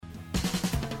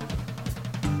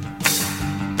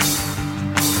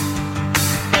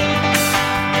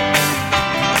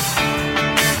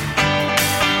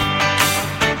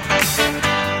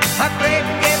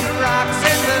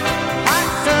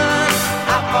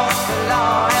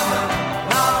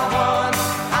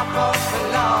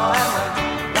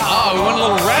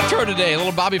today. A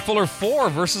little Bobby Fuller 4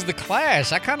 versus the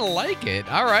Clash. I kind of like it.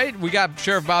 All right. We got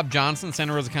Sheriff Bob Johnson,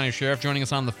 Santa Rosa County Sheriff, joining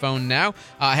us on the phone now.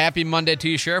 Happy Monday to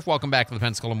you, Sheriff. Welcome back to the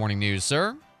Pensacola Morning News,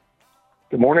 sir.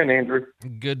 Good morning, Andrew.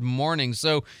 Good morning.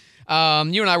 So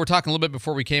you and I were talking a little bit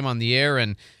before we came on the air,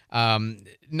 and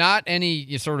not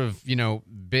any sort of,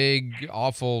 big,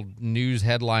 awful news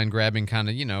headline grabbing kind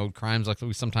of, crimes like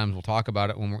we sometimes will talk about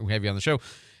it when we have you on the show.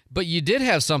 But you did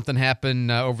have something happen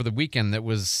over the weekend that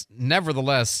was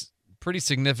nevertheless pretty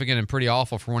significant and pretty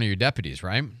awful for one of your deputies,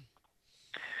 right?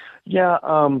 Yeah,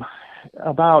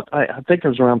 I think it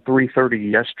was around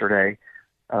 3:30 yesterday.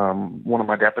 One of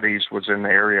my deputies was in the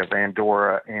area of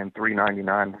Andorra and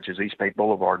 399, which is East Bay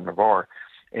Boulevard in Navarre,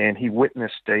 and he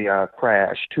witnessed a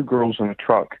crash, two girls in a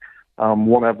truck.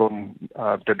 One of them,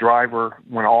 the driver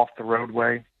went off the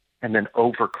roadway and then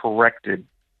overcorrected,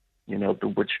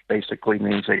 which basically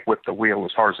means they whipped the wheel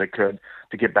as hard as they could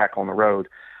to get back on the road.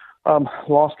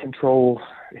 Lost control,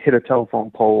 hit a telephone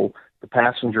pole. The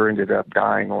passenger ended up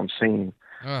dying on scene.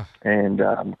 And,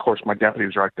 of course, my deputy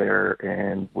was right there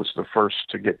and was the first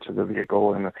to get to the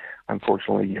vehicle. And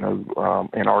unfortunately,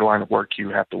 in our line of work, you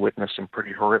have to witness some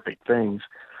pretty horrific things.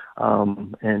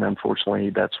 And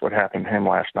unfortunately, that's what happened to him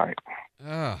last night.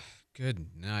 Oh, good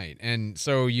night. And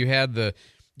so you had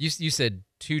you said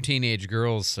two teenage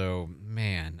girls, so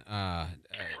man.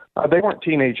 They weren't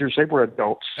teenagers; they were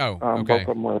adults. Oh, okay. Both of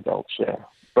them were adults. Yeah,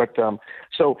 but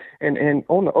so and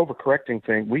on the overcorrecting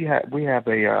thing, we have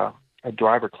a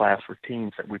driver class for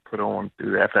teens that we put on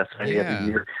through the FSA every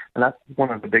year, and that's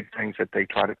one of the big things that they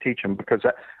try to teach them, because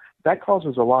that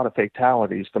causes a lot of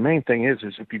fatalities. The main thing is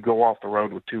if you go off the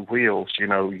road with two wheels, you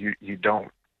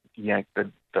don't yank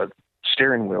the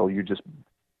steering wheel. You just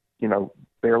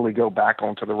barely go back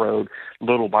onto the road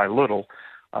little by little.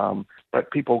 But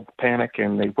people panic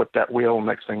and they whip that wheel, and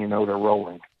next thing you know, they're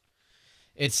rolling.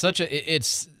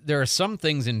 There are some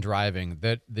things in driving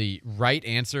that the right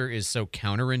answer is so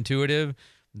counterintuitive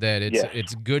that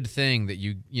it's a good thing that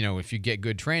if you get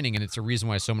good training, and it's a reason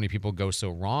why so many people go so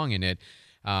wrong in it.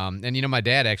 And my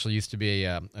dad actually used to be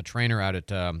a trainer out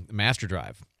at Master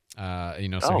Drive.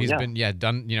 So he's been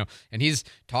done, and he's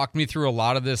talked me through a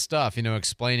lot of this stuff,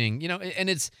 explaining, and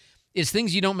it's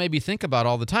things you don't maybe think about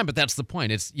all the time, but that's the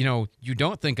point. It's, you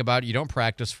don't think about it, you don't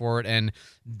practice for it, and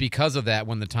because of that,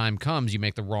 when the time comes, you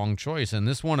make the wrong choice. And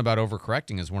this one about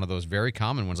overcorrecting is one of those very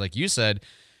common ones. Like you said,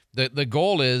 the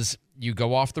goal is you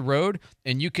go off the road,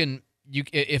 and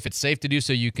if it's safe to do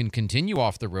so, you can continue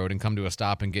off the road and come to a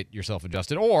stop and get yourself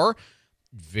adjusted, or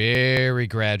very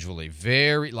gradually,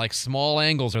 like small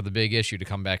angles are the big issue to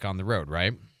come back on the road,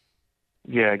 right?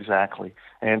 Yeah, exactly.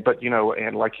 But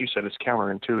and like you said, it's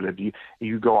counterintuitive.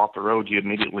 You go off the road, you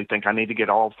immediately think, I need to get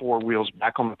all four wheels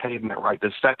back on the pavement right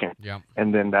this second. Yeah.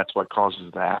 And then that's what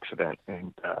causes the accident.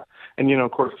 And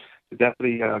of course, the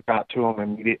deputy got to him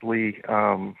immediately.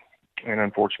 And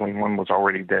unfortunately, one was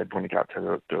already dead when he got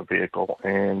to the vehicle.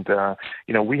 And,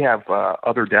 we have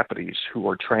other deputies who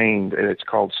are trained. It's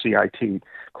called CIT,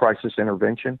 Crisis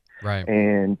Intervention. Right.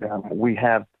 And we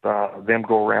have them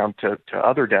go around to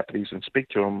other deputies and speak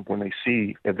to them when they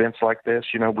see events like this.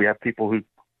 We have people who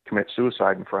commit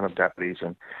suicide in front of deputies.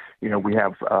 And, we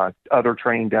have other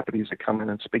trained deputies that come in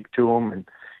and speak to them and,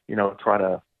 try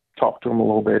to talk to them a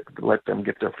little bit, let them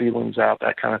get their feelings out,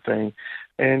 that kind of thing.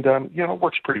 And, it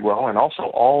works pretty well. And also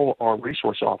all our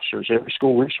resource officers, every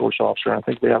school resource officer, I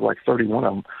think we have like 31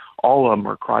 of them, all of them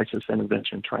are crisis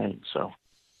intervention trained. So.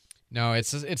 No,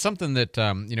 it's something that,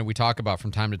 we talk about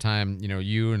from time to time,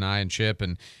 you and I and Chip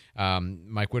and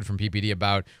Mike Wood from PPD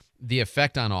about the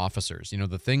effect on officers,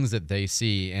 the things that they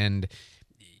see. And,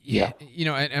 and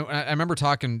I remember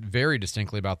talking very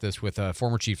distinctly about this with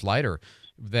former Chief Leiter,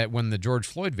 that when the George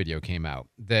Floyd video came out,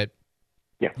 that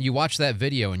you watch that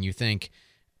video and you think,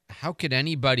 how could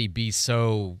anybody be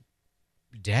so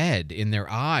dead in their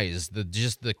eyes?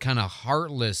 The kind of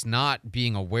heartless, not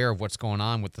being aware of what's going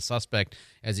on with the suspect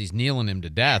as he's kneeling him to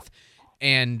death.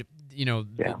 And,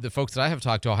 the folks that I have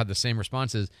talked to all had the same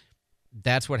responses.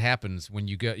 That's what happens when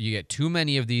you get too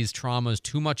many of these traumas,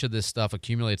 too much of this stuff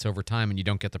accumulates over time, and you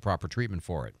don't get the proper treatment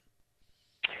for it.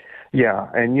 Yeah,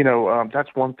 and that's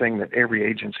one thing that every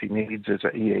agency needs is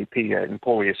an EAP, an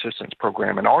Employee Assistance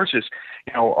Program. And ours is,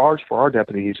 ours for our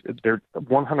deputies, they're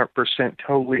 100%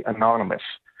 totally anonymous.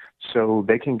 So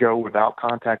they can go without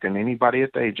contacting anybody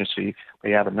at the agency.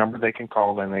 They have a number they can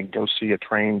call, and they go see a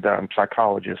trained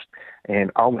psychologist,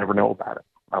 and I'll never know about it.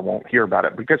 I won't hear about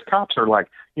it, because cops are like,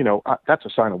 that's a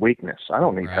sign of weakness. I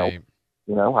don't need help.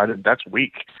 That's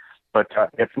weak. But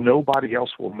if nobody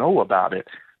else will know about it,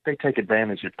 they take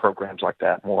advantage of programs like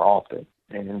that more often.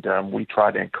 And we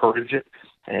try to encourage it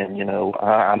And,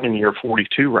 I'm in year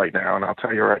 42 right now, and I'll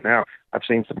tell you right now, I've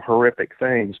seen some horrific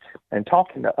things. And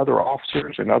talking to other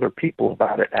officers and other people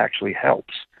about it actually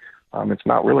helps. It's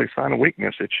not really a sign of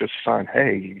weakness. It's just a sign,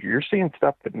 hey, you're seeing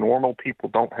stuff that normal people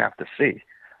don't have to see.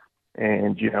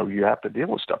 And, you have to deal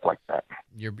with stuff like that.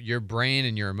 Your brain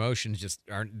and your emotions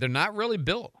they're not really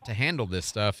built to handle this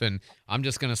stuff. And I'm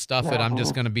just going to stuff it. I'm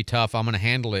just going to be tough. I'm going to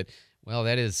handle it. Well,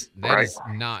 that is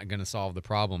not going to solve the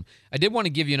problem. I did want to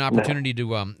give you an opportunity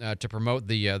to promote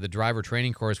the driver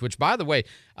training course, which, by the way,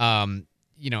 again,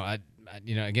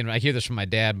 I hear this from my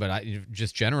dad, but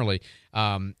just generally,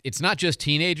 it's not just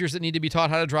teenagers that need to be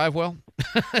taught how to drive well.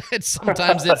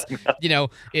 Sometimes it's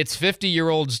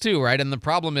 50-year-olds too, right? And the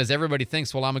problem is everybody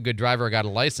thinks, well, I'm a good driver, I got a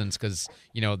license, because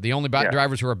the only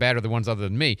drivers who are bad are the ones other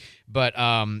than me. But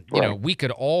we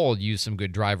could all use some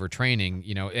good driver training.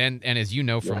 And as you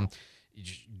know from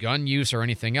gun use or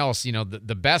anything else,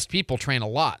 the best people train a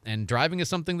lot, and driving is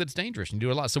something that's dangerous and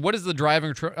do a lot. So what is the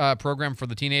driving program for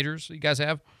the teenagers you guys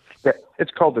have? Yeah,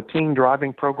 it's called the Teen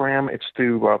Driving Program. It's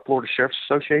through Florida Sheriff's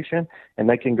Association, and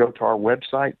they can go to our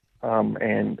website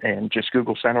and just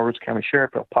Google Santa Rosa County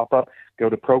Sheriff. It'll pop up. Go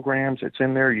to programs. It's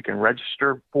in there. You can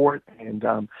register for it, and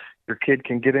your kid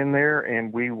can get in there,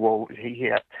 and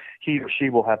he or she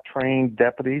will have trained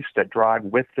deputies that drive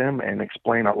with them and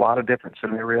explain a lot of different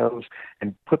scenarios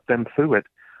and put them through it.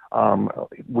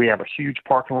 We have a huge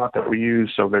parking lot that we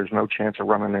use, so there's no chance of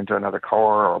running into another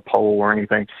car or a pole or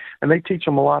anything. And they teach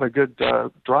them a lot of good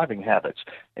driving habits.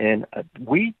 And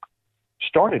we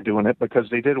started doing it because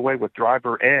they did away with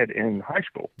driver ed in high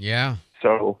school. Yeah.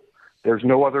 So there's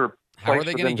no other How place are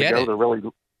they for them to get go it? to really.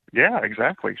 Yeah,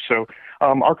 exactly. So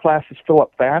our classes fill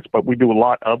up fast, but we do a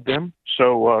lot of them.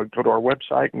 So go to our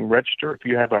website and register if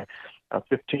you have a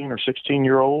 15 or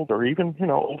 16-year-old, or even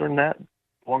older than that,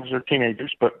 as long as they're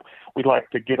teenagers. But we like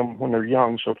to get them when they're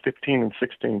young, so 15 and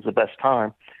 16 is the best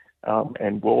time.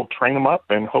 And we'll train them up,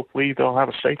 and hopefully they'll have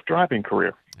a safe driving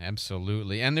career.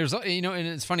 Absolutely. And there's, and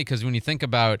it's funny because when you think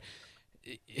about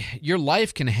your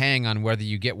life can hang on whether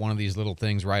you get one of these little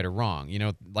things right or wrong.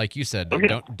 Like you said,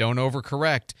 don't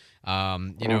overcorrect.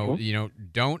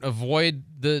 Don't avoid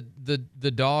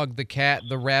the dog, the cat,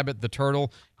 the rabbit, the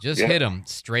turtle. Just hit them.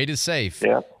 Straight is safe.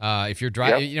 Yeah. If you're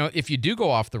driving, if you do go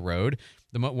off the road,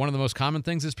 one of the most common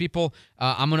things is people,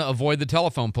 I'm going to avoid the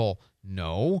telephone pole.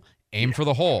 No, aim for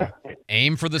the hole.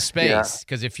 Aim for the space.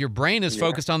 Because if your brain is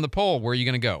focused on the pole, where are you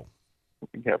going to go?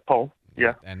 Yeah, pole.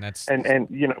 Yeah, and that's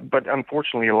but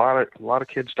unfortunately, a lot of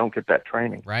kids don't get that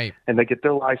training. Right. And they get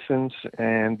their license,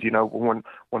 and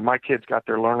when my kids got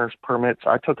their learner's permits,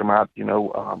 I took them out,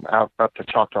 out up to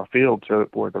Choctaw Field to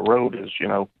where the road is,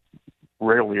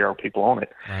 rarely are people on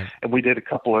it. Right. And we did a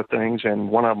couple of things, and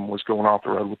one of them was going off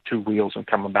the road with two wheels and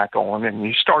coming back on. And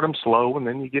you start them slow, and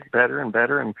then you get better and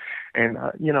better, and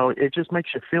it just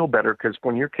makes you feel better, because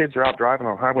when your kids are out driving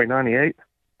on Highway 98.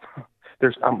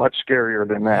 There's not much scarier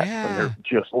than that when they're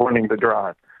just learning to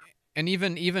drive. And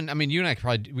even I mean, you and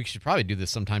I we should probably do this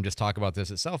sometime, just talk about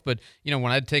this itself. But, when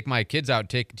I take my kids out,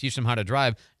 teach them how to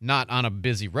drive, not on a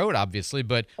busy road, obviously,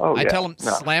 but I tell them,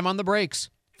 slam on the brakes.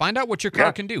 Find out what your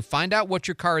car can do. Find out what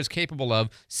your car is capable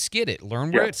of. Skid it.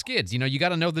 Learn where it skids. You got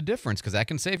to know the difference, because that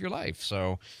can save your life.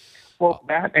 So, well,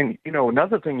 that, and,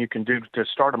 another thing you can do to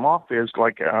start them off is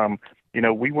like,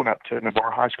 we went up to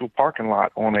Navarre High School parking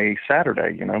lot on a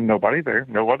Saturday, nobody there,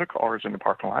 no other cars in the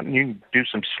parking lot. And you can do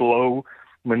some slow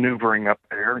maneuvering up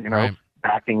there, right.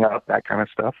 Backing up, that kind of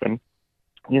stuff. And,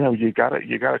 you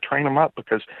gotta train them up,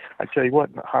 because I tell you what,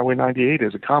 Highway 98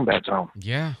 is a combat zone.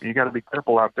 Yeah. You got to be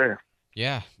careful out there.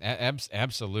 Yeah,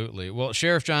 absolutely. Well,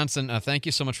 Sheriff Johnson, thank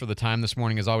you so much for the time this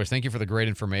morning, as always. Thank you for the great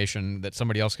information that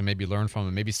somebody else can maybe learn from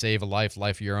and maybe save a life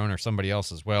of your own or somebody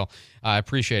else as well. I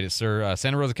appreciate it, sir.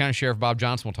 Santa Rosa County Sheriff Bob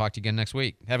Johnson, we'll talk to you again next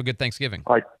week. Have a good Thanksgiving.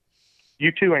 All right.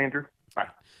 You too, Andrew. Bye.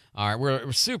 All right,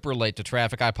 we're super late to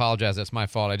traffic. I apologize. That's my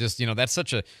fault. I just, that's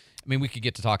such a... I mean, we could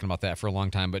get to talking about that for a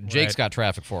long time, but Jake's got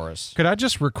traffic for us. Could I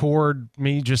just record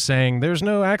me just saying, there's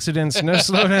no accidents, no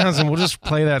slowdowns, and we'll just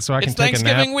play that so I can take a nap? It's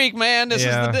Thanksgiving week, man. This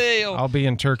is the deal. I'll be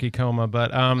in turkey coma.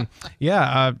 But,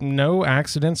 no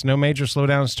accidents, no major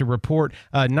slowdowns to report.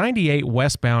 98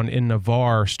 westbound in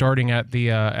Navarre, starting at the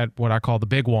at what I call the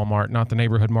big Walmart, not the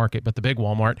neighborhood market, but the big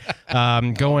Walmart.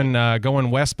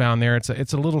 Going westbound there, it's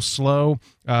a little slow,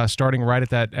 starting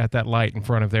right at that light in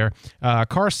front of there.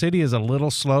 Car City is a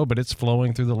little slow, but it's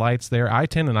flowing through the lights there.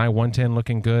 I-10 and I-110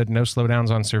 looking good. No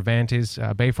slowdowns on Cervantes.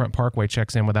 Bayfront Parkway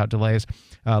checks in without delays.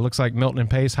 Looks like Milton and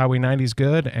Pace, Highway 90 is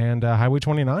good, and Highway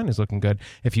 29 is looking good.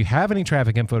 If you have any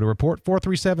traffic info to report,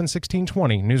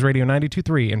 437-1620. News Radio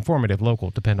 92.3, informative, local,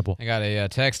 dependable. I got a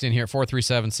text in here,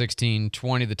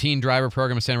 437-1620. The teen driver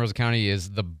program in Santa Rosa County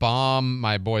is the bomb.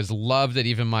 My boys loved it.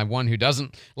 Even my one who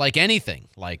doesn't like anything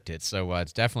liked it. So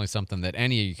it's definitely something that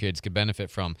any of you kids could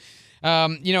benefit from.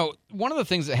 One of the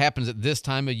things that happens at this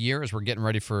time of year as we're getting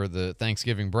ready for the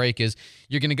Thanksgiving break is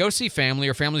you're going to go see family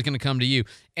or family's going to come to you,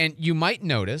 and you might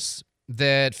notice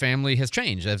that family has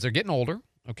changed as they're getting older.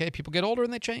 Okay, people get older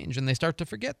and they change and they start to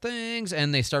forget things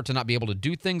and they start to not be able to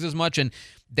do things as much, and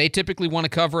they typically want to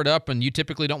cover it up and you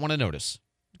typically don't want to notice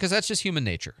because that's just human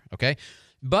nature, okay?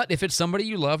 But if it's somebody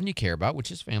you love and you care about,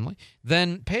 which is family,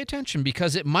 then pay attention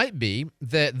because it might be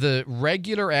that the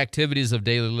regular activities of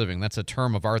daily living, that's a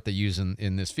term of art they use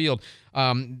in this field,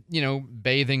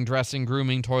 bathing, dressing,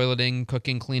 grooming, toileting,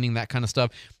 cooking, cleaning, that kind of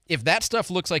stuff. If that stuff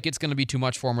looks like it's going to be too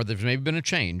much for them or there's maybe been a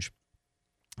change,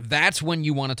 that's when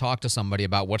you want to talk to somebody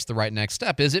about what's the right next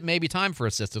step. Is it maybe time for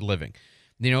assisted living?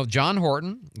 John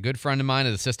Horton, a good friend of mine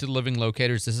at Assisted Living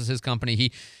Locators, this is his company.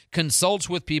 He consults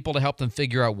with people to help them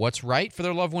figure out what's right for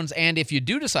their loved ones. And if you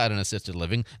do decide on assisted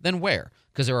living, then where?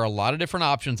 Because there are a lot of different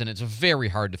options, and it's very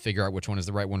hard to figure out which one is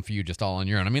the right one for you just all on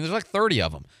your own. I mean, there's like 30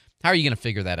 of them. How are you going to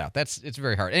figure that out? It's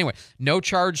very hard. Anyway, no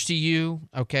charge to you,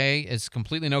 okay? It's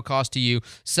completely no cost to you.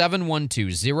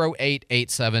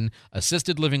 712-0887,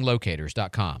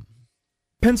 assistedlivinglocators.com.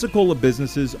 Pensacola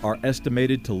businesses are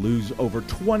estimated to lose over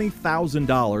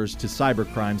 $20,000 to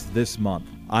cybercrimes this month.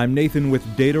 I'm Nathan with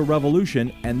Data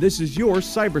Revolution, and this is your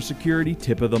cybersecurity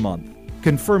tip of the month.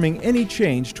 Confirming any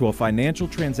change to a financial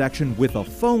transaction with a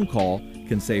phone call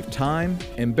can save time,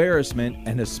 embarrassment,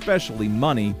 and especially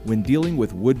money when dealing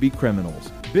with would-be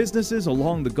criminals. Businesses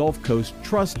along the Gulf Coast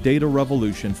trust Data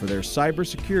Revolution for their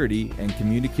cybersecurity and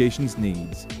communications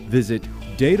needs. Visit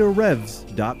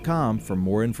datarevs.com for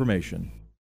more information.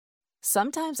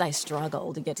 Sometimes I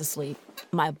struggle to get to sleep.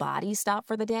 My body stopped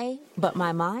for the day, but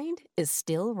my mind is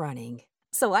still running.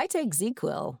 So I take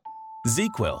ZzzQuil.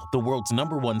 ZzzQuil, the world's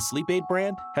 #1 sleep aid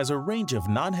brand, has a range of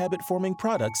non-habit-forming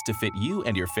products to fit you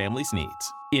and your family's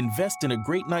needs. Invest in a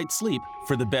great night's sleep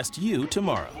for the best you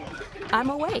tomorrow.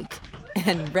 I'm awake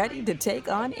and ready to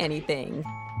take on anything.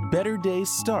 Better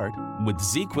days start with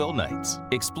ZzzQuil nights.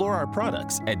 Explore our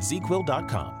products at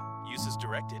ZzzQuil.com. Use as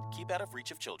directed. Keep out of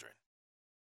reach of children.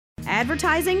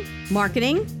 Advertising,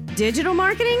 marketing, digital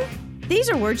marketing?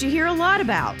 These are words you hear a lot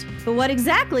about. But what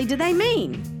exactly do they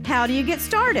mean? How do you get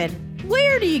started?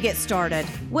 Where do you get started?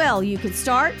 Well, you can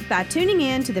start by tuning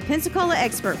in to the Pensacola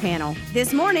Expert Panel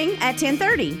this morning at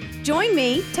 10:30. Join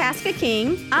me, Tasca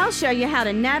King. I'll show you how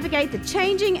to navigate the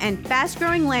changing and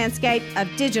fast-growing landscape of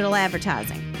digital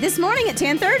advertising. This morning at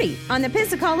 10:30 on the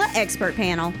Pensacola Expert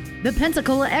Panel. The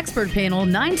Pensacola Expert Panel,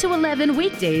 9 to 11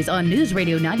 weekdays on News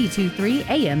Radio 92.3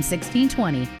 AM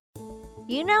 1620.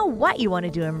 You know what you want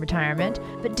to do in retirement,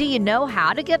 but do you know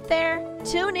how to get there?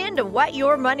 Tune in to What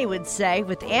Your Money Would Say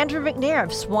with Andrew McNair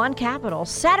of Swan Capital,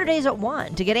 Saturdays at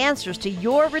 1 to get answers to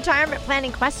your retirement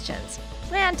planning questions.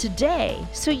 Plan today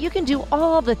so you can do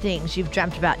all the things you've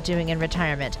dreamt about doing in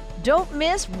retirement. Don't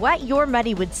miss What Your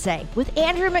Money Would Say with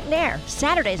Andrew McNair,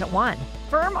 Saturdays at 1.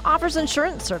 Firm offers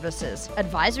insurance services.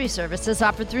 Advisory services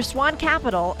offered through Swan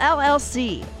Capital,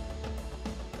 LLC.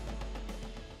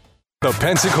 The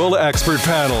Pensacola Expert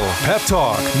Panel, Pep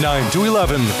Talk, 9 to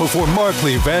 11, before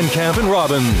Markley, Van Camp, and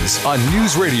Robbins on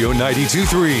News Radio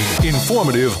 92.3.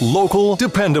 Informative, local,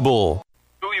 dependable.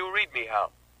 Do you read me,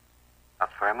 Hal?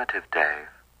 Affirmative, Dave.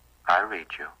 I read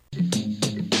you.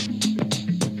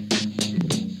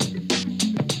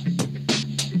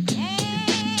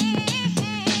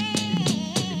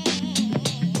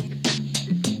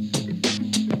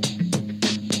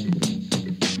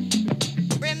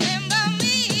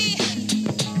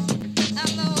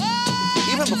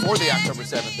 Before the October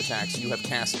 7th attacks, you have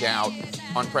cast doubt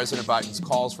on President Biden's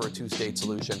calls for a two-state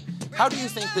solution. How do you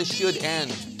think this should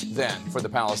end, then, for the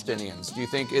Palestinians? Do you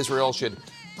think Israel should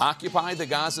occupy the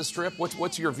Gaza Strip?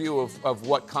 What's your view of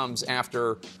what comes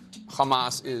after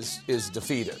Hamas is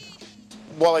defeated?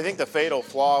 Well, I think the fatal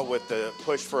flaw with the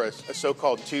push for a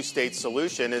so-called two-state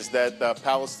solution is that the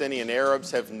Palestinian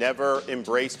Arabs have never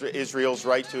embraced Israel's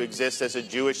right to exist as a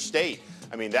Jewish state.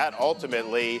 I mean, that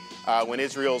ultimately, when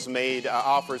Israel's made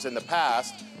offers in the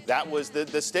past, that was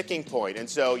the sticking point. And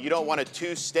so you don't want a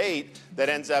two-state that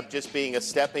ends up just being a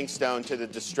stepping stone to the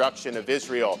destruction of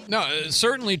Israel. No,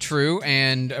 certainly true.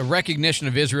 And a recognition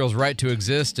of Israel's right to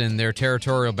exist and their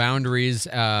territorial boundaries,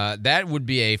 that would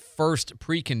be a first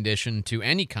precondition to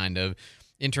any kind of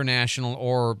international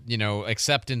or,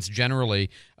 acceptance generally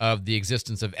of the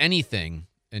existence of anything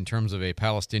in terms of a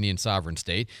Palestinian sovereign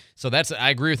state. So I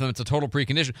agree with him. It's a total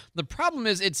precondition. The problem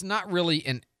is it's not really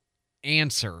an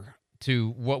answer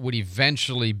to what would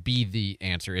eventually be the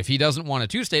answer. If he doesn't want a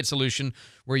two-state solution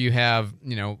where you have,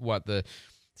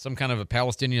 some kind of a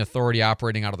Palestinian Authority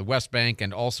operating out of the West Bank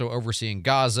and also overseeing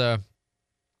Gaza,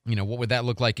 what would that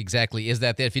look like exactly? Is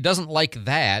that if he doesn't like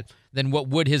that, then what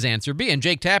would his answer be? And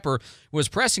Jake Tapper was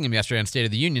pressing him yesterday on State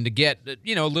of the Union to get,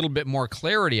 a little bit more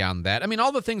clarity on that. I mean,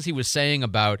 all the things he was saying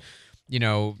about,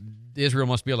 Israel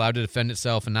must be allowed to defend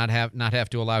itself and not have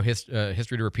to allow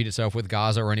history to repeat itself with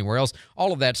Gaza or anywhere else.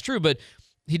 All of that's true, but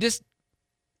he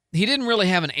didn't really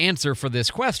have an answer for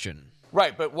this question.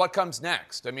 Right, but what comes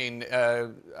next? I mean,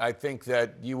 I think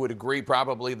that you would agree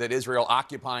probably that Israel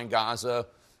occupying Gaza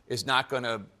is not going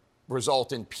to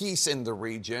result in peace in the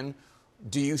region.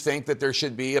 Do you think that there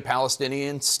should be a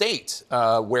Palestinian state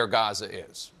where Gaza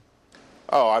is?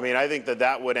 Oh, I mean, I think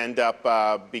that would end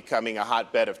up becoming a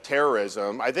hotbed of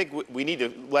terrorism. I think we need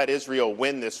to let Israel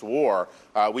win this war.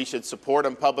 We should support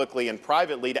them publicly and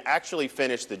privately to actually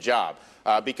finish the job.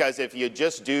 Because if you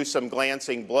just do some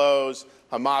glancing blows,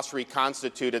 Hamas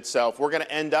reconstitute itself, we're going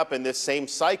to end up in this same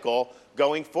cycle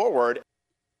going forward.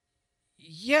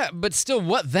 Yeah, but still,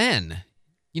 what then?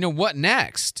 What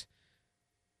next?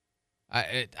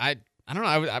 I don't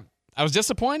know. I was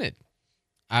disappointed.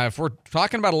 If we're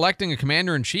talking about electing a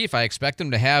commander-in-chief, I expect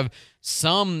him to have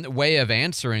some way of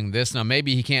answering this. Now,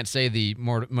 maybe he can't say the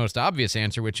most obvious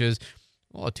answer, which is,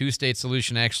 well, a two-state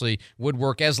solution actually would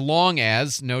work as long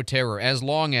as no terror, as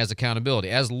long as accountability,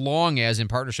 as long as in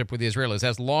partnership with the Israelis,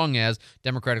 as long as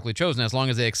democratically chosen, as long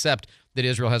as they accept that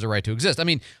Israel has a right to exist. I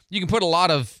mean, you can put a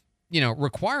lot of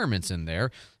requirements in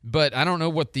there, but I don't know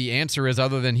what the answer is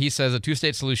other than he says a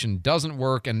two-state solution doesn't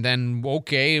work, and then,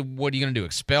 okay, what are you going to do?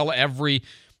 Expel every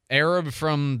Arab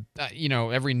from,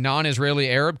 every non-Israeli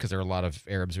Arab, because there are a lot of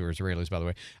Arabs who are Israelis, by the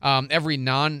way, every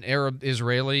non-Arab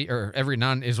Israeli, or every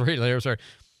non-Israeli Arab, sorry,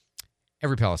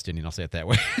 every Palestinian, I'll say it that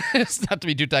way. It's not to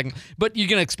be too technical, but you're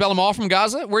going to expel them all from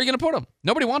Gaza? Where are you going to put them?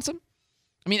 Nobody wants them.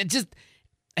 I mean,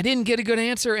 I didn't get a good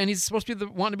answer, and he's supposed to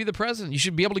want to be the president. You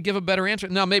should be able to give a better answer.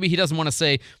 Now, maybe he doesn't want to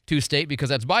say two-state because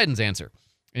that's Biden's answer,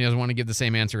 and he doesn't want to give the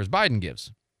same answer as Biden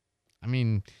gives. I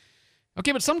mean,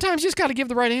 okay, but sometimes you just got to give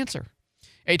the right answer.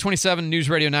 827 News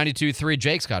Radio 92.3.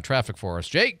 Jake's got traffic for us.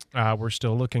 Jake? We're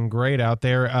still looking great out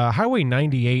there. Highway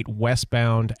 98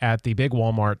 westbound at the big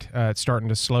Walmart. It's starting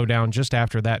to slow down just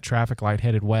after that traffic light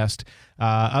headed west.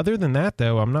 Other than that,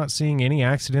 though, I'm not seeing any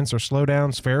accidents or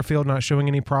slowdowns. Fairfield not showing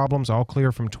any problems. All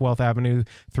clear from 12th Avenue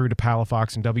through to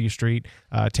Palafox and W Street.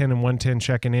 10 and 110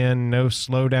 checking in. No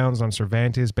slowdowns on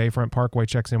Cervantes. Bayfront Parkway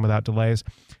checks in without delays.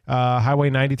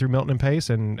 Highway 90 through Milton and Pace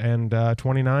and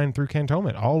 29 through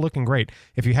Cantonment. All looking great.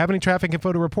 If you have any traffic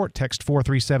info to report, text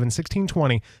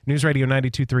 437-1620. News Radio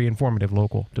 92.3, informative,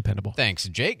 local, dependable. Thanks,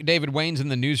 Jake. David Wayne's in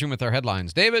the newsroom with our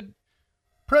headlines. David?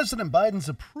 President Biden's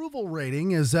approval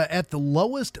rating is at the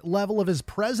lowest level of his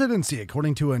presidency.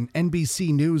 According to an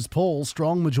NBC News poll,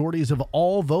 strong majorities of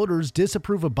all voters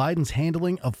disapprove of Biden's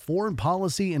handling of foreign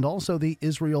policy and also the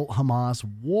Israel-Hamas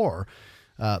war.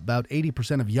 About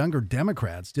 80% of younger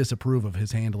Democrats disapprove of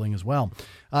his handling as well.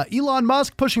 Elon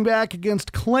Musk pushing back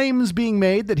against claims being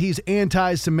made that he's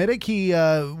anti-Semitic. He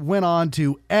went on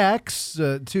to X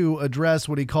to address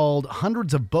what he called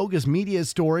hundreds of bogus media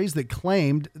stories that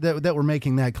claimed that were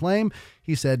making that claim.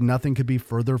 He said nothing could be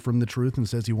further from the truth and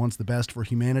says he wants the best for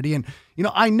humanity. And,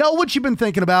 I know what you've been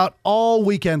thinking about all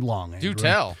weekend long, Andrew. Do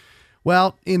tell.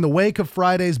 Well, in the wake of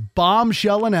Friday's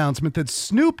bombshell announcement that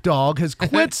Snoop Dogg has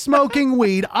quit smoking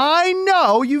weed, I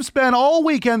know you've spent all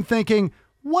weekend thinking,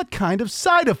 what kind of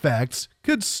side effects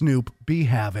could Snoop be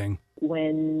having?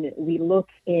 When we look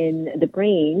in the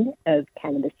brain of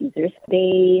cannabis users,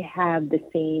 they have the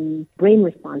same brain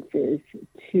responses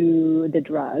to the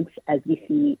drugs as we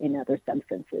see in other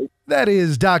substances. That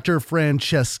is Dr.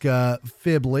 Francesca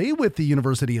Fibley with the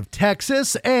University of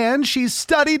Texas, and she's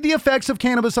studied the effects of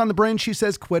cannabis on the brain. She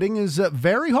says quitting is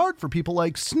very hard for people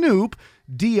like Snoop,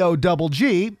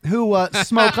 D-O-double-G, who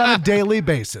smoke on a daily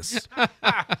basis.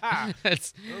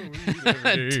 That's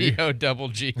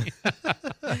D-O-double-G.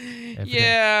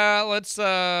 Yeah, let's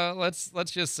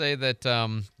just say that,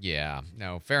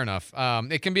 fair enough.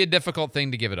 It can be a difficult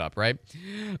thing to give it up, right?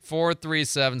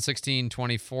 437-1620,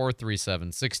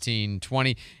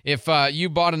 437-1620. If you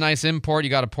bought a nice import, you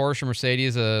got a Porsche,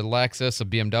 Mercedes, a Lexus, a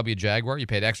BMW, Jaguar, you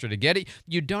paid extra to get it,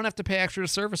 you don't have to pay extra to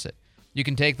service it. You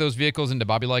can take those vehicles into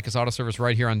Bobby Likas Auto Service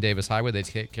right here on Davis Highway. They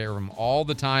take care of them all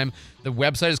the time. The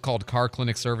website is called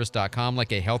carclinicservice.com,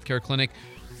 like a healthcare clinic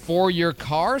for your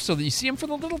car so that you see them for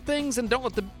the little things and don't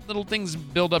let the little things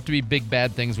build up to be big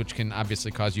bad things, which can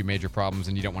obviously cause you major problems,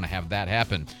 and you don't want to have that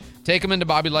happen. Take them into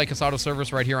Bobby Likas Auto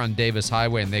Service right here on Davis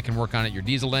Highway, and they can work on it. Your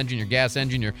diesel engine, your gas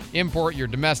engine, your import, your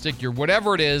domestic, your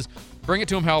whatever it is. Bring it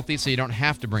to them healthy so you don't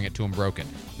have to bring it to them broken.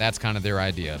 That's kind of their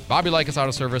idea. Bobby Likas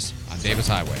Auto Service on Davis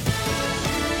Highway.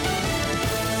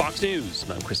 Fox News,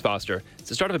 I'm Chris Foster. It's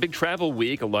the start of a big travel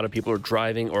week. A lot of people are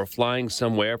driving or flying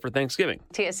somewhere for Thanksgiving.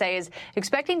 TSA is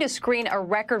expecting to screen a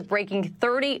record-breaking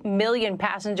 30 million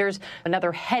passengers.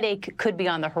 Another headache could be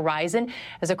on the horizon,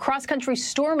 as a cross-country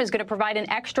storm is going to provide an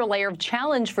extra layer of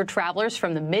challenge for travelers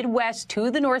from the Midwest to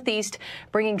the Northeast,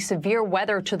 bringing severe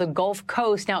weather to the Gulf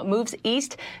Coast. Now, it moves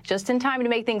east just in time to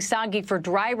make things soggy for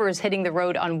drivers hitting the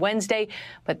road on Wednesday,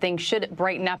 but things should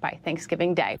brighten up by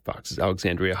Thanksgiving Day. Fox's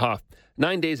Alexandria Hoff.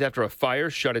 9 days after a fire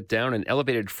shut it down, an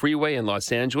elevated freeway in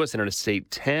Los Angeles, Interstate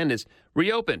 10, is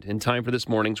reopened in time for this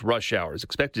morning's rush hour. It's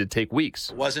expected to take weeks.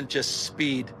 It wasn't just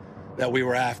speed that we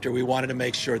were after. We wanted to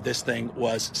make sure this thing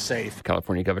was safe.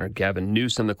 California Governor Gavin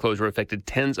Newsom, the closure affected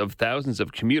tens of thousands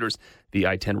of commuters. The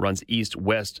I-10 runs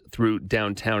east-west through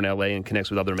downtown L.A. and connects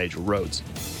with other major roads.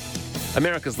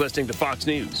 America's listening to Fox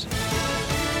News.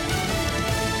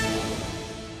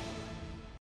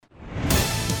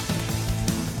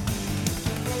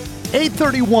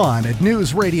 8:31 at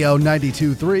News Radio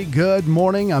 92.3. Good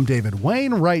morning. I'm David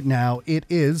Wayne. Right now, it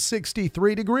is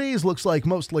 63 degrees. Looks like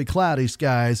mostly cloudy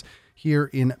skies here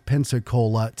in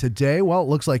Pensacola today. Well, it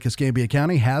looks like Escambia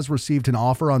County has received an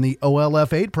offer on the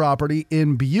OLF8 property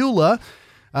in Beulah.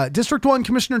 District 1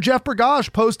 Commissioner Jeff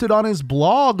Burgage posted on his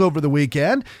blog over the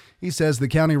weekend. He says the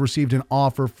county received an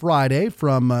offer Friday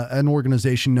from an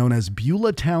organization known as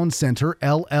Beulah Town Center,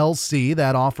 LLC.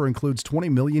 That offer includes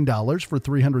 $20 million for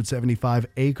 375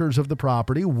 acres of the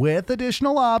property, with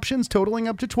additional options totaling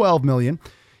up to $12 million.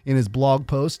 In his blog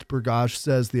post, Burgage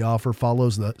says the offer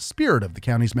follows the spirit of the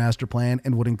county's master plan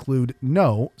and would include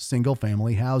no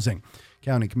single-family housing.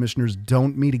 County commissioners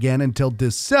don't meet again until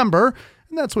December,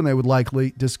 and that's when they would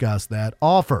likely discuss that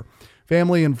offer.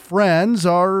 Family and friends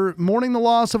are mourning the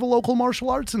loss of a local martial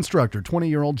arts instructor.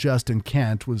 20-year-old Justin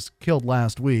Kent was killed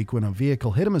last week when a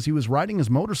vehicle hit him as he was riding his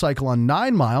motorcycle on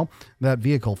 9 Mile. That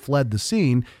vehicle fled the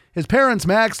scene. His parents,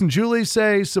 Max and Julie,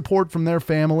 say support from their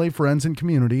family, friends, and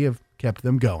community have kept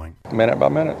them going. Minute by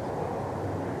minute.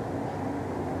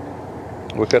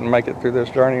 We couldn't make it through this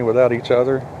journey without each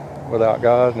other, without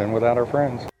God, and without our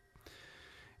friends.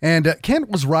 And Kent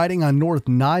was riding on North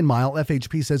 9 Mile.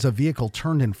 FHP says a vehicle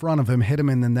turned in front of him, hit him,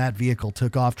 and then that vehicle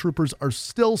took off. Troopers are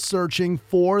still searching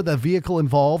for the vehicle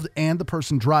involved and the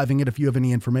person driving it. If you have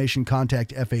any information,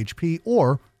 contact FHP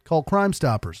or call Crime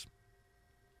Stoppers.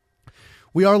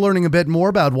 We are learning a bit more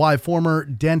about why former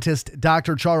dentist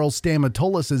Dr. Charles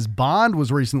Stamatolis' bond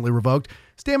was recently revoked.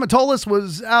 Stamatolis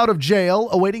was out of jail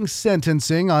awaiting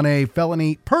sentencing on a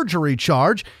felony perjury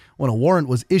charge when a warrant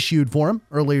was issued for him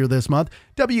earlier this month.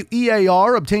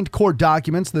 WEAR obtained court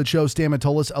documents that show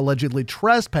Stamatolis allegedly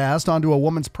trespassed onto a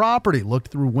woman's property, looked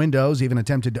through windows, even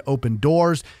attempted to open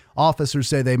doors. Officers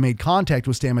say they made contact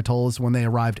with Stamatolis when they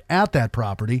arrived at that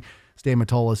property.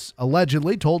 Stamatolis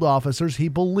allegedly told officers he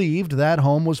believed that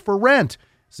home was for rent,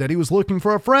 said he was looking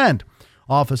for a friend.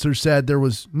 Officers said there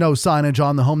was no signage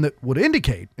on the home that would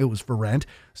indicate it was for rent.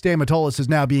 Stamatolis is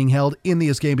now being held in the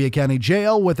Escambia County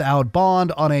Jail without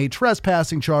bond on a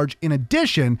trespassing charge in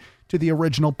addition to the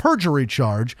original perjury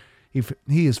charge.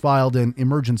 He has filed an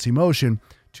emergency motion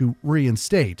to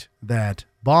reinstate that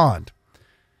bond.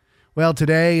 Well,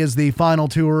 today is the final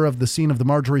tour of the scene of the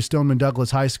Marjory Stoneman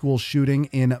Douglas High School shooting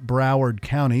in Broward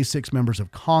County. 6 members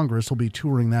of Congress will be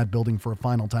touring that building for a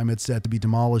final time. It's set to be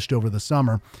demolished over the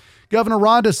summer. Governor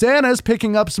Ron DeSantis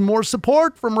picking up some more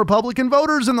support from Republican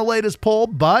voters in the latest poll,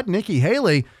 but Nikki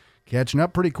Haley catching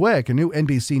up pretty quick. A new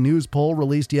NBC News poll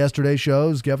released yesterday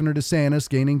shows Governor DeSantis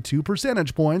gaining 2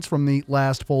 percentage points from the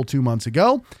last poll 2 months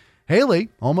ago. Haley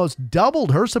almost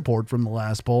doubled her support from the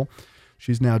last poll.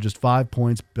 She's now just 5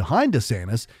 points behind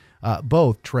DeSantis.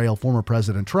 Both trail former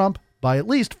President Trump by at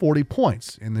least 40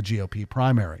 points in the GOP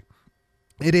primary.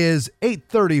 It is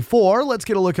 8:34. Let's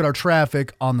get a look at our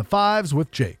traffic on the 5s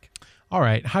with Jake. All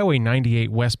right, Highway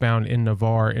 98 westbound in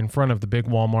Navarre, in front of the big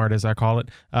Walmart, as I call it.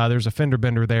 There's a fender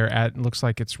bender there. Looks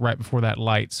like it's right before that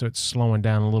light, so it's slowing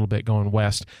down a little bit going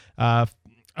west.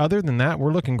 Other than that,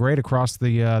 we're looking great across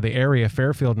the area.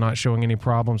 Fairfield not showing any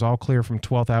problems. All clear from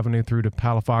 12th Avenue through to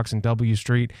Palafox and W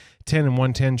Street. 10 and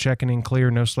 110 checking in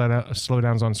clear. No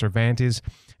slowdowns on Cervantes.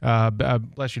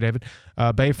 Bless you, David.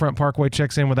 Bayfront Parkway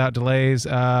checks in without delays.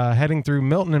 Heading through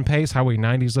Milton and Pace, Highway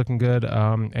 90 is looking good,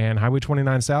 and Highway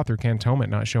 29 south through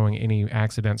Cantonment not showing any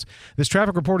accidents. This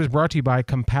traffic report is brought to you by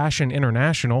Compassion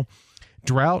International.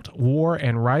 Drought, war,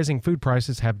 and rising food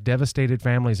prices have devastated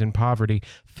families in poverty.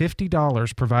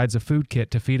 $50 provides a food kit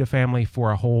to feed a family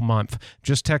for a whole month.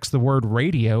 Just text the word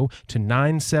radio to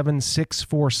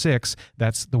 97646.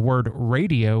 That's the word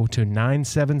radio to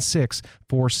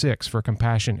 97646 for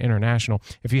Compassion International.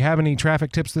 If you have any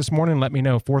traffic tips this morning, let me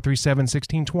know.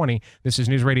 437-1620. This is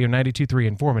News Radio 92.3,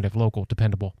 informative, local,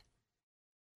 dependable.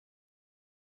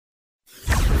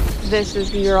 This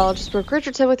is meteorologist Brooke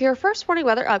Richardson with your first morning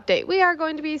weather update. We are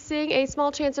going to be seeing a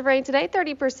small chance of rain today,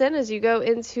 30% as you go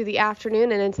into the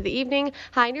afternoon and into the evening,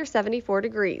 high near 74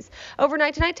 degrees.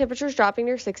 Overnight tonight, temperatures dropping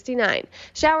near 69.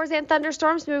 Showers and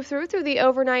thunderstorms move through the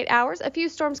overnight hours. A few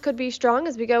storms could be strong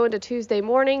as we go into Tuesday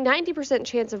morning, 90%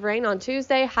 chance of rain on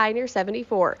Tuesday, high near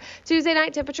 74. Tuesday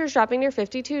night, temperatures dropping near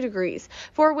 52 degrees.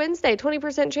 For Wednesday,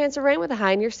 20% chance of rain with a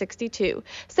high near 62.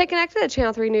 Stay connected to the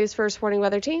Channel 3 News First Morning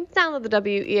Weather Team. Download the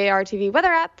WEAR TV weather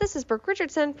app. This is Brooke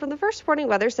Richardson from the First Morning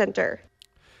Weather Center.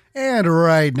 And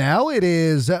right now it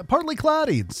is partly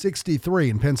cloudy,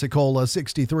 63 in Pensacola,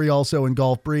 63 also in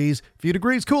Gulf Breeze, a few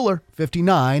degrees cooler,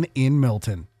 59 in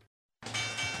Milton.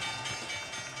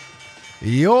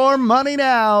 Your money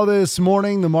now this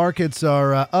morning. The markets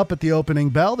are up at the opening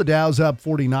bell. The Dow's up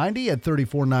 40.90 at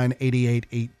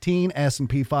 34,988.18.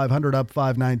 S&P 500 up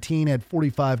 519 at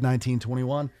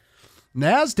 45,1921.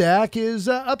 NASDAQ is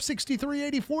up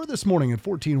 63.84 this morning at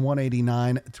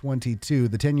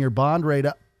 14,189.22. The 10-year bond rate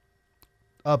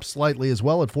up slightly as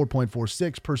well at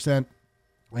 4.46%.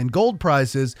 And gold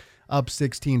prices up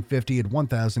 16.50 at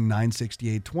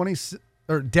 1,968.20.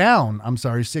 Or down,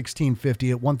 $16.50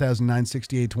 at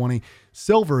 1,968.20.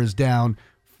 Silver is down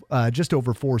just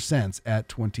over 4 cents at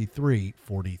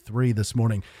 $23.43 this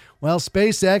morning. Well,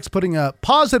 SpaceX putting a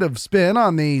positive spin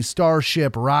on the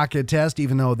Starship rocket test,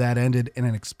 even though that ended in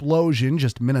an explosion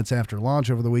just minutes after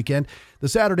launch over the weekend. The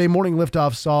Saturday morning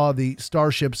liftoff saw the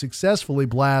Starship successfully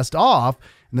blast off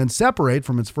and then separate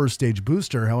from its first stage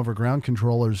booster. However, ground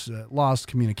controllers lost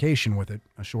communication with it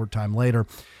a short time later.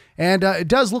 And it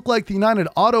does look like the United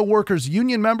Auto Workers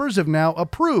Union members have now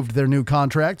approved their new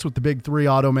contracts with the big three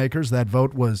automakers. That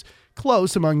vote was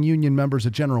close among union members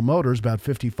at General Motors. About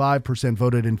 55%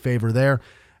 voted in favor there.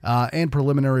 And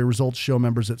preliminary results show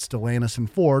members at Stellantis and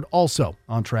Ford also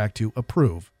on track to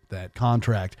approve that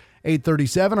contract.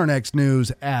 8:37, our next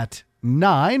news at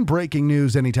 9. Breaking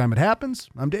news anytime it happens.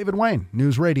 I'm David Wayne,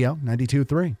 News Radio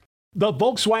 92.3. The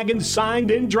Volkswagen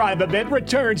Signed and Drive event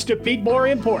returns to Feedmore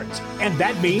Imports, and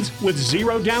that means with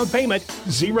zero down payment,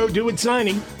 zero due at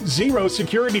signing, zero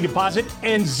security deposit,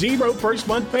 and zero first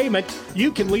month payment, you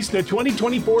can lease the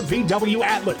 2024 VW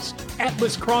Atlas,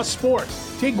 Atlas Cross Sport,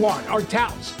 Tiguan, or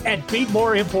Taos at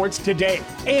Feedmore Imports today.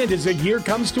 And as the year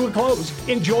comes to a close,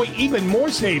 enjoy even more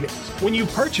savings when you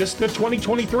purchase the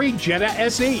 2023 Jetta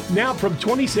SE, now from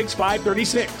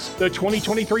 $26,536, the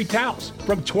 2023 Taos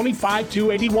from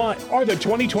 $25,281, or the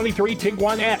 2023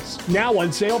 Tiguan S, now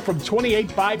on sale from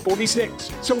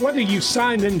 $28,546. So whether you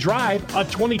sign and drive a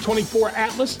 2024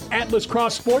 Atlas, Atlas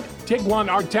Cross Sport,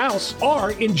 Tiguan, or Taos,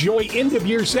 or enjoy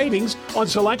end-of-year savings on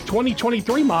select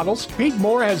 2023 models,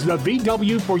 Feedmore has the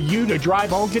VW for you to drive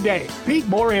home today.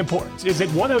 Feedmore Imports is at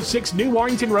 106 New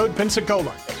Warrington Road,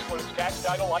 Pensacola. Excludes tax,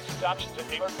 title, license options, and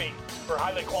dealer fees. For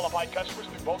highly qualified customers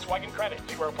through Volkswagen Credit,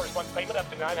 zero first month payment up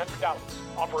to $900.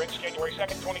 Offer ends January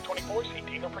 2nd, 2024. See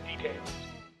dealer for details.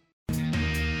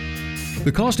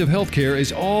 The cost of healthcare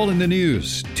is all in the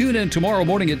news. Tune in tomorrow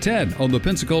morning at 10 on the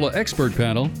Pensacola Expert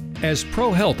Panel, as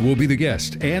ProHealth will be the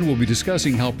guest, and we'll be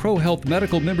discussing how ProHealth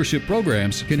medical membership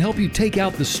programs can help you take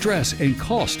out the stress and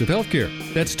cost of healthcare.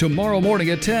 That's tomorrow morning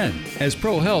at 10, as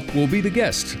ProHealth will be the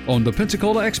guest on the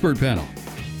Pensacola Expert Panel.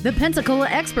 The Pensacola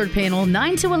Expert Panel,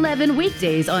 9 to 11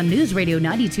 weekdays on News Radio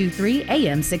 92.3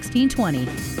 AM 1620.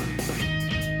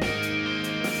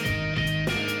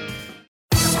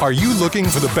 Are you looking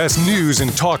for the best news in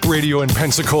talk radio in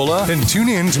Pensacola? Then tune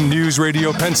in to News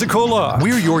Radio Pensacola.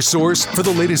 We're your source for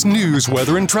the latest news,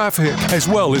 weather, and traffic, as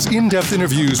well as in-depth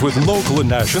interviews with local and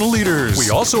national leaders. We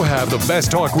also have the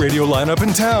best talk radio lineup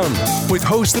in town, with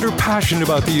hosts that are passionate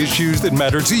about the issues that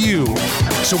matter to you.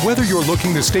 So whether you're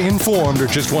looking to stay informed or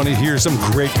just want to hear some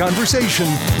great conversation,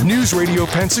 News Radio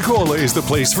Pensacola is the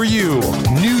place for you.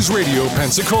 News Radio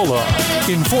Pensacola.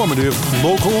 Informative,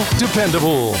 local,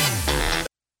 dependable.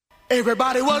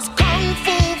 Everybody was kung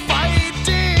fu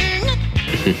fighting.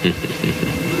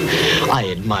 I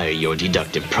admire your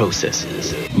deductive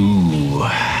processes. Ooh,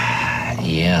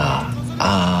 yeah.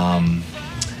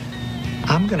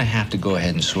 I'm going to have to go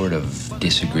ahead and sort of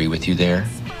disagree with you there.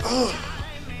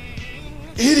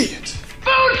 Idiot!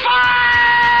 Food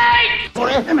fight!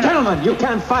 Gentlemen, you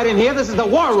can't fight in here. This is the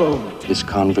war room. This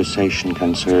conversation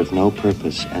can serve no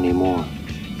purpose anymore.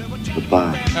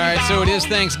 Goodbye. All right, so it is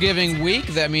Thanksgiving week.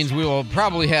 That means we will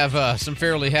probably have some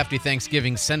fairly hefty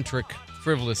Thanksgiving-centric,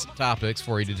 frivolous topics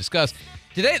for you to discuss.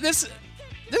 Today, this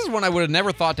is one I would have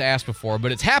never thought to ask before,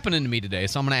 but it's happening to me today,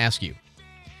 so I'm going to ask you.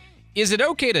 Is it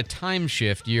okay to time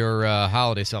shift your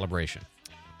holiday celebration?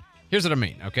 Here's what I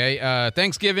mean, okay?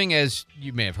 Thanksgiving, as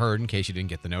you may have heard, in case you didn't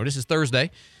get the notice, is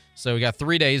Thursday. So we got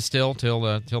 3 days still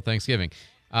till Thanksgiving.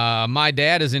 My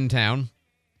dad is in town,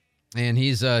 and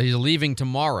he's leaving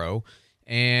tomorrow.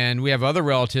 And we have other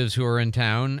relatives who are in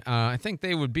town. I think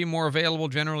they would be more available,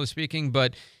 generally speaking.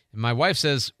 But my wife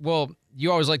says, well, you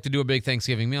always like to do a big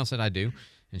Thanksgiving meal. I said, I do.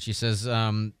 And she says,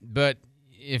 but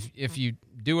if you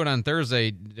do it on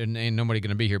Thursday, then ain't nobody going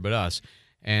to be here but us.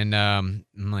 And I'm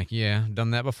like, yeah, I've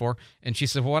done that before. And she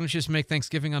said, well, why don't you just make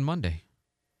Thanksgiving on Monday?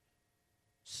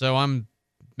 So I'm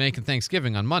making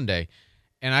Thanksgiving on Monday.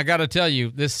 And I got to tell you,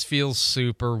 this feels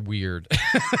super weird.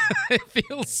 It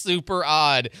feels super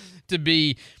odd to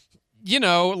be,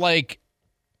 like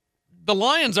the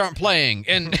Lions aren't playing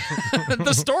and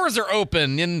the stores are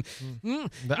open and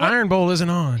the Iron Bowl isn't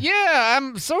on. Yeah,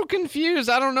 I'm so confused.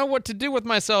 I don't know what to do with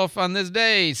myself on this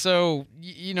day. So,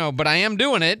 but I am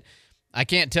doing it. I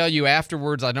can't tell you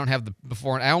afterwards. I don't have the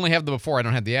before. I only have the before. I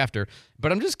don't have the after.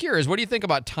 But I'm just curious. What do you think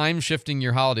about time shifting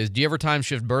your holidays? Do you ever time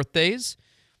shift birthdays,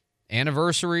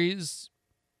 anniversaries,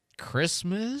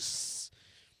 Christmas,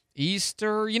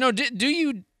 Easter? Do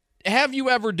you? Have you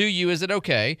ever? Do you? Is it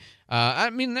okay? I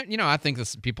mean, I think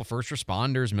this people, first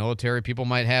responders, military people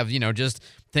might have, just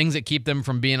things that keep them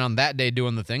from being on that day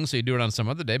doing the thing, so you do it on some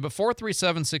other day. But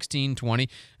 437-1620,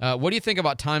 what do you think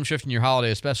about time shifting your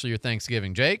holiday, especially your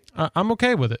Thanksgiving, Jake? I'm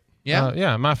okay with it. Yeah?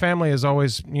 Yeah, my family is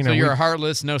always, So you're a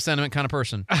heartless, no sentiment kind of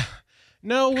person.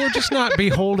 No, we're just not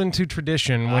beholden to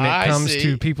tradition when it comes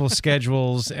to people's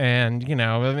schedules. And,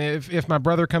 if my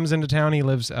brother comes into town, he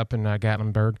lives up in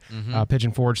Gatlinburg,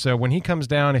 Pigeon Forge. So when he comes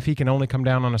down, if he can only come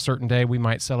down on a certain day, we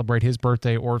might celebrate his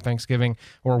birthday or Thanksgiving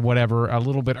or whatever a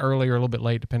little bit early or a little bit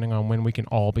late, depending on when we can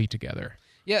all be together.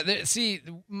 Yeah,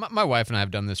 my wife and I have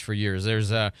done this for years.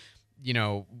 There's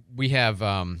we have,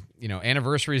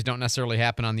 anniversaries don't necessarily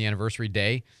happen on the anniversary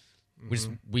day.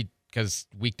 Because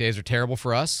weekdays are terrible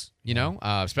for us,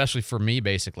 especially for me,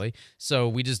 basically. So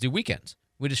we just do weekends.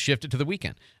 We just shift it to the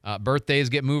weekend. Birthdays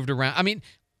get moved around. I mean,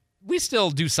 we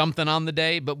still do something on the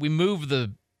day, but we move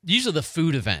usually the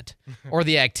food event or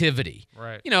the activity.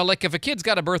 Right. Like if a kid's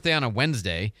got a birthday on a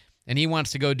Wednesday and he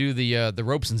wants to go do the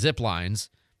ropes and zip lines,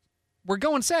 we're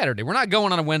going Saturday. We're not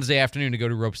going on a Wednesday afternoon to go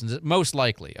do ropes and zip, most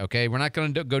likely, okay? We're not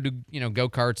going to go do,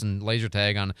 go-karts and laser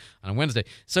tag on a Wednesday.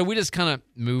 So we just kind of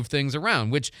move things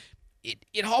around, which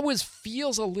it always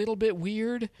feels a little bit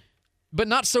weird, but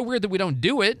not so weird that we don't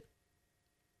do it.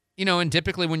 And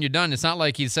typically when you're done, it's not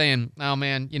like he's saying, oh,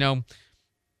 man,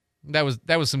 that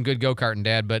was some good go-karting,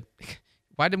 Dad, but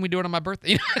why didn't we do it on my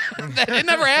birthday? It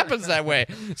never happens that way.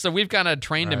 So we've kind of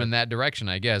trained him in that direction,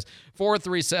 I guess.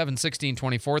 437-1620,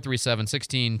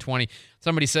 437-1620.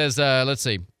 Somebody says, let's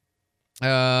see.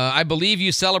 I believe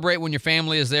you celebrate when your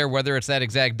family is there, whether it's that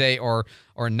exact day or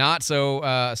not.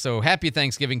 So happy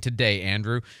Thanksgiving today,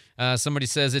 Andrew. Somebody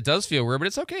says it does feel weird, but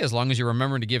it's okay as long as you're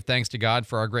remembering to give thanks to God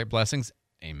for our great blessings.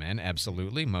 Amen.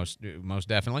 Absolutely. Most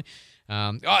definitely.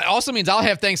 Also means I'll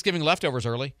have Thanksgiving leftovers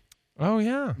early. Oh,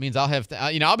 yeah. It means I'll have,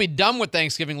 I'll be done with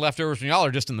Thanksgiving leftovers when y'all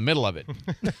are just in the middle of it.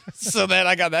 So that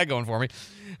I got that going for me.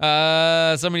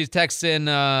 Somebody texts in,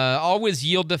 always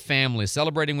yield to family.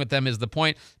 Celebrating with them is the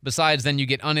point. Besides, then you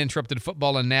get uninterrupted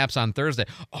football and naps on Thursday.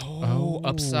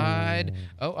 Upside.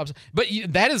 But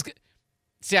that is,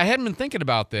 see, I hadn't been thinking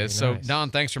about this. Very nice. So,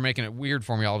 Don, thanks for making it weird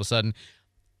for me all of a sudden.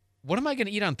 What am I going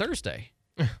to eat on Thursday?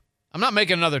 I'm not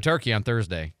making another turkey on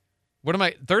Thursday.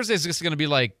 Thursday's just going to be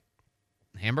like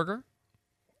hamburger?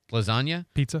 Lasagna?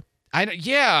 Pizza?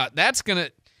 That's going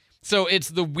to... So it's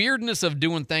the weirdness of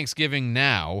doing Thanksgiving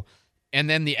now, and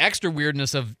then the extra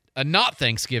weirdness of not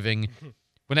Thanksgiving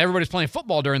when everybody's playing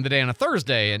football during the day on a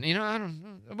Thursday. And, I don't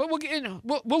know. But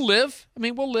we'll live. I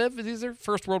mean, we'll live. These are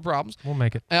first world problems. We'll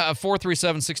make it.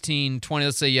 437-1620.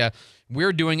 Let's say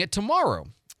we're doing it tomorrow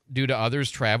due to others'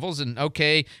 travels, and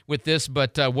okay with this,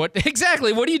 but what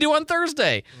do you do on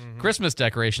Thursday? Christmas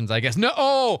decorations, I guess.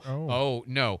 No.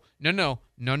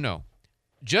 No.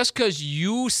 Just because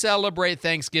you celebrate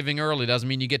Thanksgiving early doesn't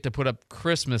mean you get to put up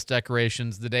Christmas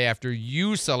decorations the day after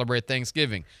you celebrate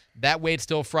Thanksgiving. That waits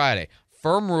till Friday.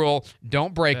 firm rule.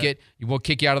 Don't break it. We'll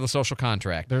kick you out of the social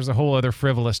contract. There's a whole other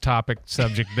frivolous topic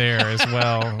subject there as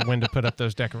well, when to put up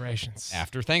those decorations.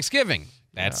 After Thanksgiving.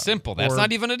 That's simple. That's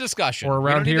not even a discussion. Or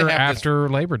around here after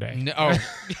Labor Day. No.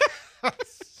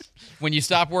 When you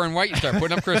stop wearing white, you start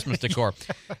putting up Christmas decor.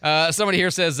 Somebody here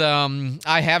says,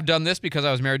 I have done this because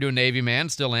I was married to a Navy man,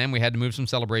 still am. We had to move some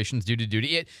celebrations due to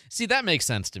duty. See, that makes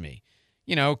sense to me.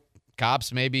 You know,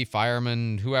 cops, maybe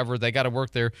firemen, whoever, they got to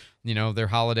work their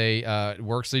holiday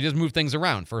work. So you just move things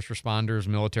around. First responders,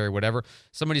 military, whatever.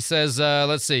 Somebody says,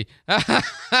 let's see,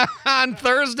 on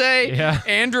Thursday,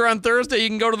 Andrew, on Thursday, you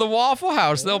can go to the Waffle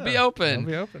House. They'll be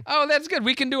open. Oh, that's good.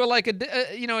 We can do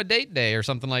a date day or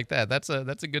something like that. That's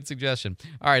a good suggestion.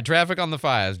 All right, traffic on the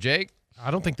 5s. Jake? I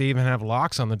don't think they even have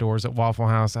locks on the doors at Waffle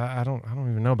House. I don't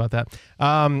even know about that.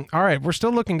 All right, we're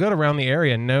still looking good around the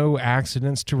area. No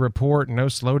accidents to report, no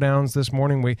slowdowns this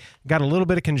morning. We got a little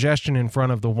bit of congestion in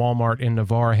front of the Walmart in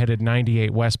Navarre, headed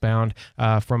 98 westbound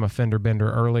from a fender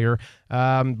bender earlier.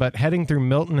 But heading through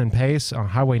Milton and Pace on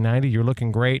Highway 90, you're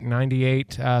looking great.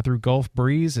 98 through Gulf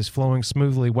Breeze is flowing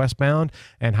smoothly westbound,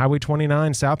 and Highway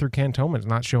 29 south through Cantonment is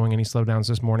not showing any slowdowns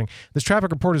this morning. This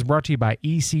traffic report is brought to you by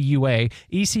ECUA.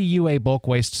 ECUA bulk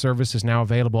waste service is now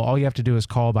available. All you have to do is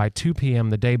call by 2 p.m.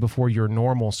 the day before your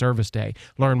normal service day.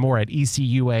 Learn more at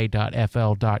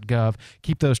ecua.fl.gov.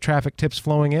 Keep those traffic tips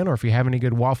flowing in, or if you have any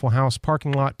good Waffle House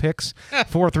parking lot picks,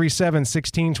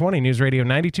 437-1620, News Radio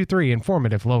 92.3,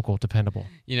 informative, local, dependable.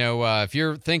 You know, if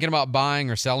you're thinking about buying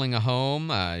or selling a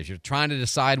home, if you're trying to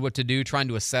decide what to do, trying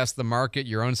to assess the market,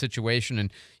 your own situation,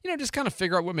 and, just kind of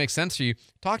figure out what makes sense for you,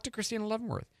 talk to Christina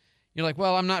Leavenworth. You're like,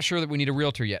 well, I'm not sure that we need a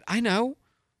realtor yet. I know.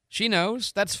 She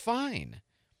knows. That's fine.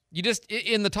 You just,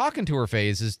 in the talking to her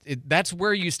phase, that's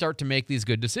where you start to make these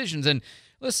good decisions. And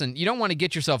listen, you don't want to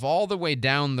get yourself all the way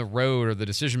down the road or the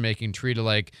decision-making tree to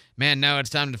like, man, now it's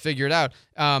time to figure it out.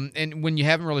 And when you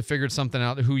haven't really figured something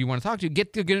out who you want to talk to,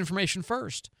 get the good information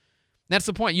first. That's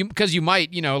the point. Because you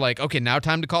might, okay, now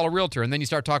time to call a realtor. And then you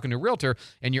start talking to a realtor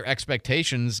and your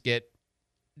expectations get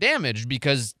damaged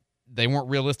because they weren't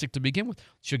realistic to begin with.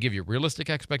 She'll give you realistic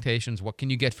expectations. What can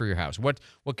you get for your house? What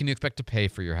can you expect to pay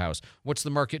for your house? What's the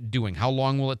market doing? How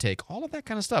long will it take? All of that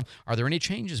kind of stuff. Are there any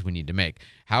changes we need to make?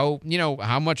 How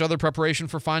much other preparation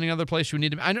for finding another place we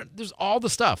need to make? I know there's all the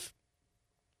stuff.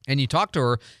 And you talk to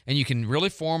her, and you can really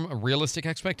form a realistic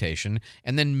expectation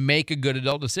and then make a good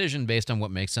adult decision based on what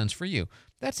makes sense for you.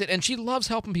 That's it. And she loves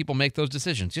helping people make those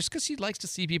decisions just because she likes to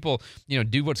see people,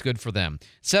 do what's good for them.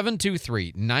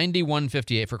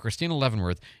 723-9158 for Christina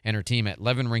Leavenworth and her team at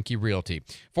Levin Rinke Realty.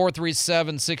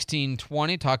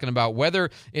 437-1620, talking about whether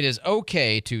it is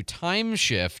okay to time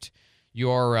shift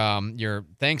your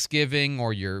Thanksgiving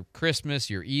or your Christmas,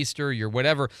 your Easter, your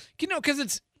whatever.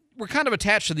 Because we're kind of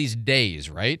attached to these days,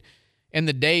 right? And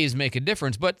the days make a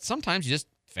difference, but sometimes just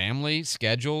family,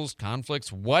 schedules,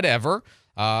 conflicts, whatever,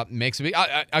 makes a big...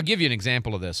 I'll give you an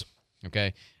example of this,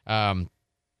 okay?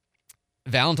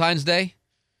 Valentine's Day,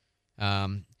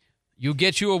 you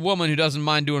get you a woman who doesn't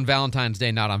mind doing Valentine's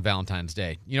Day, not on Valentine's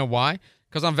Day. You know why?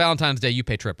 Because on Valentine's Day, you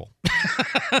pay triple.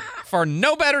 For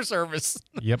no better service.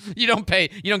 Yep. You don't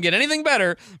get anything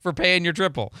better for paying your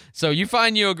triple. So you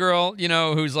find you a girl,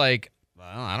 who's like,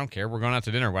 well, I don't care. We're going out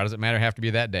to dinner. Why does it have to be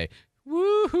that day?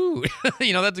 Woohoo.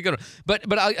 That's a good one.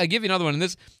 But I'll give you another one. And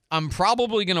this, I'm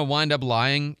probably going to wind up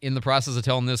lying in the process of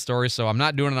telling this story, so I'm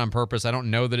not doing it on purpose. I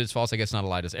don't know that it's false. I guess it's not a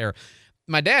lie, it's error.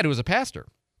 My dad, who was a pastor,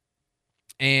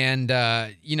 and,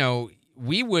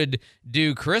 we would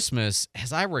do Christmas,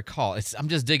 as I recall. I'm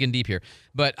just digging deep here.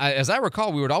 But as I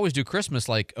recall, we would always do Christmas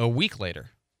like a week later.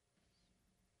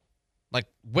 Like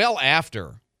well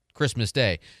after Christmas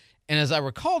Day. And as I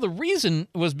recall, the reason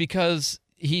was because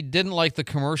he didn't like the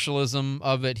commercialism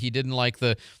of it. He didn't like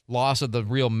the loss of the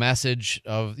real message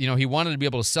of, he wanted to be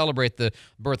able to celebrate the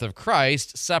birth of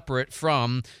Christ separate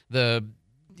from the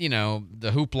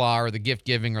hoopla or the gift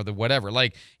giving or the whatever.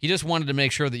 Like, he just wanted to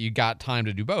make sure that you got time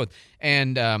to do both.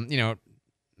 And, it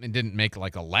didn't make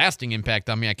like a lasting impact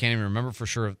on me. I can't even remember for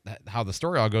sure how the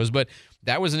story all goes, but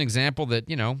that was an example that,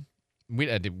 we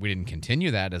didn't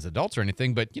continue that as adults or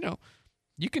anything, but,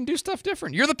 you can do stuff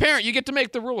different. You're the parent. You get to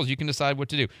make the rules. You can decide what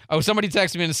to do. Oh, somebody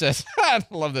texted me and says, I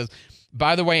love this.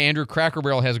 By the way, Andrew, Cracker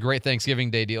Barrel has great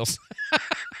Thanksgiving Day deals.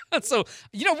 So,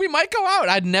 we might go out.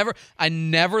 I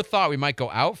never thought we might go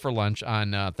out for lunch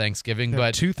on Thanksgiving.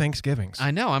 But 2 Thanksgivings.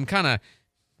 I know.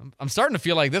 I'm starting to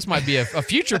feel like this might be a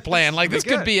future plan. Like this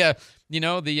could be the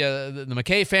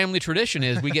McKay family tradition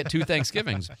is we get 2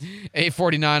 Thanksgivings.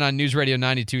 849 on News Radio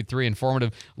 92.3,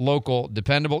 informative, local,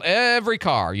 dependable. Every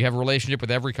car, you have a relationship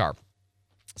with every car.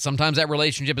 Sometimes that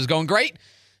relationship is going great.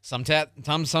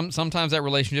 Sometimes that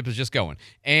relationship is just going.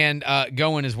 And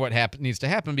going is what needs to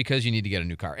happen because you need to get a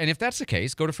new car. And if that's the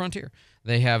case, go to Frontier.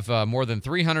 They have more than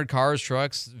 300 cars,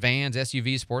 trucks, vans,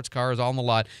 SUVs, sports cars, all in the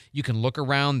lot. You can look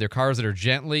around. They're cars that are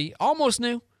almost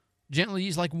new, gently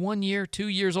used, like 1 year, 2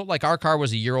 years old. Like our car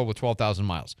was a year old with 12,000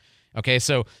 miles. Okay,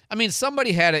 so, I mean,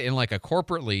 somebody had it in like a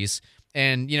corporate lease,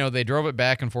 and, they drove it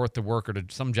back and forth to work or to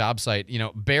some job site,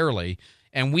 barely,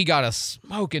 and we got a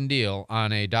smoking deal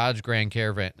on a Dodge Grand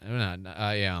Caravan.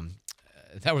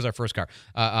 That was our first car,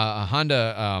 a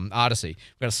Honda Odyssey.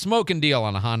 We got a smoking deal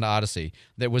on a Honda Odyssey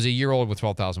that was a year old with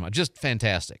 12,000 miles. Just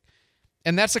fantastic.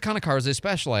 And that's the kind of cars they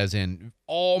specialize in,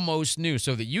 almost new,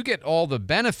 so that you get all the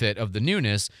benefit of the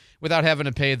newness without having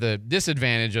to pay the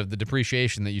disadvantage of the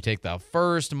depreciation that you take the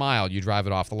first mile you drive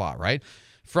it off the lot, right?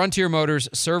 Frontier Motors,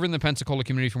 serving the Pensacola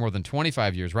community for more than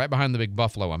 25 years, right behind the Big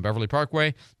Buffalo on Beverly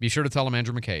Parkway. Be sure to tell them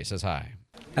Andrew McKay says hi.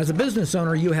 As a business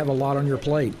owner, you have a lot on your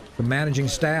plate, from managing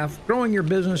staff, growing your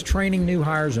business, training new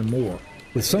hires, and more.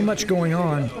 With so much going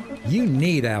on, you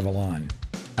need Avalon.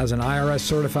 As an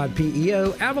IRS-certified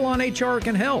PEO, Avalon HR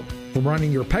can help. From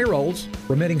running your payrolls,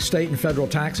 remitting state and federal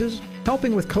taxes,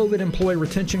 helping with COVID employee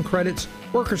retention credits,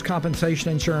 workers' compensation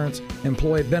insurance,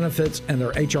 employee benefits, and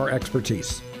their HR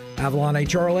expertise. Avalon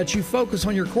HR lets you focus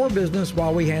on your core business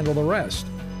while we handle the rest.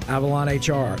 Avalon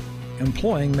HR,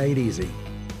 employing made easy.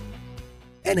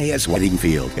 NAS Whiting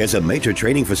Field is a major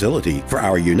training facility for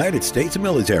our United States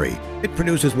military. It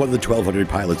produces more than 1,200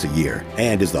 pilots a year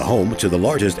and is the home to the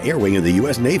largest air wing in the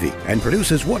U.S. Navy and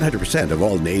produces 100% of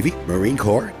all Navy, Marine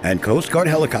Corps, and Coast Guard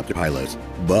helicopter pilots.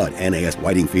 But NAS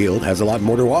Whiting Field has a lot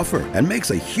more to offer and makes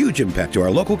a huge impact to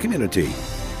our local community.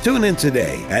 Tune in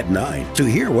today at 9 to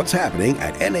hear what's happening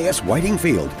at NAS Whiting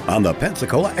Field on the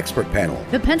Pensacola Expert Panel.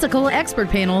 The Pensacola Expert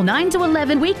Panel, 9 to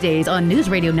 11 weekdays on News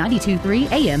Radio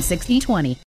 92.3 AM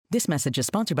 1620. This message is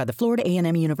sponsored by the Florida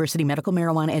A&M University Medical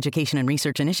Marijuana Education and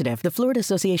Research Initiative, the Florida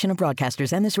Association of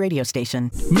Broadcasters, and this radio station.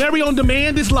 Mary on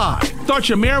Demand is live. Start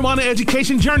your marijuana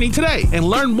education journey today and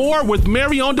learn more with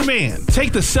Mary on Demand.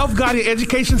 Take the self-guided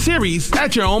education series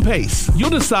at your own pace. You'll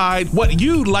decide what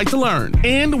you'd like to learn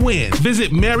and when.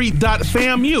 Visit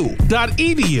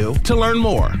mary.famu.edu to learn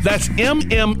more. That's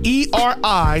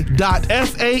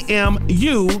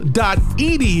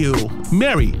mmeri.famu.edu.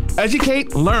 Mary,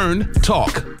 educate, learn,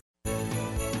 talk.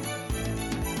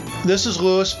 This is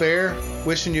Louis Bear,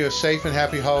 wishing you a safe and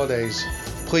happy holidays.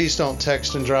 Please don't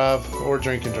text and drive or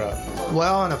drink and drive.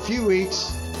 Well, in a few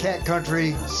weeks, Cat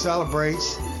Country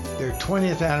celebrates their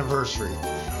 20th anniversary.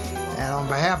 And on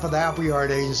behalf of the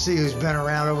Appleyard Agency, who's been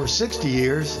around over 60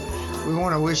 years, we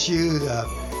want to wish you the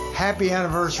happy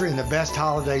anniversary and the best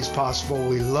holidays possible.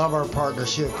 We love our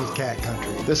partnership with Cat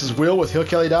Country. This is Will with Hill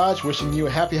Kelly Dodge, wishing you a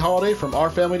happy holiday from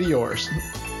our family to yours.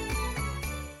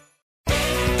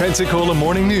 Pensacola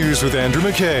Morning News with Andrew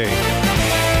McKay.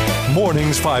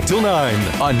 Mornings 5 till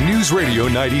 9 on News Radio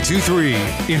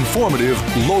 92.3. Informative,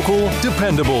 local,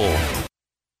 dependable.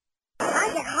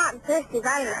 I get hot and thirsty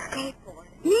riding a skateboard.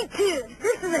 Me too.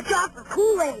 This is a drop of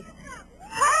Kool-Aid.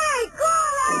 Hey,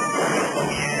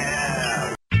 Kool-Aid!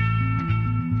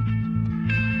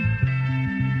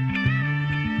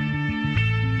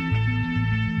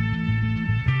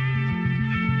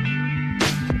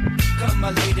 Come,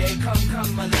 my lady,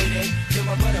 come, my lady, you're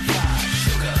my butterfly,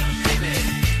 sugar, baby.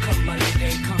 Come, my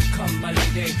lady, come, my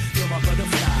lady, you're my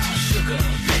butterfly, sugar,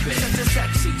 baby. Such a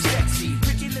sexy,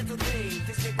 pretty little thing.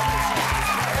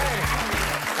 Hey,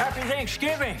 happy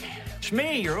Thanksgiving. It's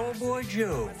me, your old boy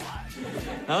Joe.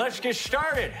 Now let's get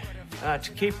started.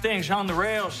 To keep things on the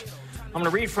rails, I'm going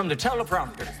to read from the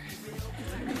teleprompter.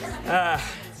 I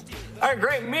had a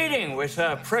great meeting with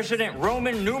President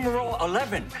Roman numeral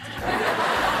 11.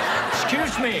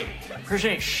 Excuse me,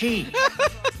 President Xi.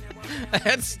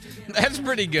 That's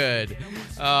pretty good.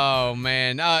 Oh,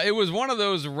 man. It was one of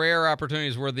those rare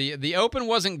opportunities where the open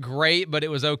wasn't great, but it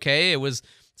was okay. It was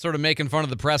sort of making fun of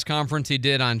the press conference he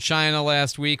did on China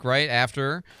last week, right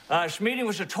after. This meeting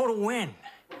was a total win.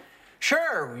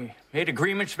 Sure, we made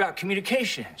agreements about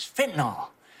communications, fentanyl,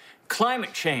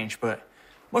 climate change, but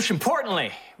most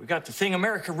importantly, we got the thing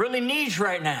America really needs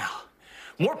right now.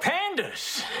 More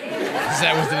pandas.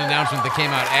 That was an announcement that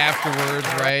came out afterwards,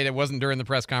 right? It wasn't during the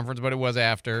press conference, but it was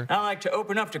after. I'd like to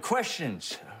open up to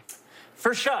questions.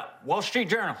 First up, Wall Street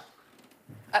Journal.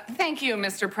 Thank you,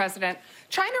 Mr. President.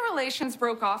 China relations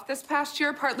broke off this past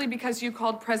year, partly because you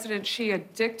called President Xi a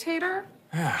dictator.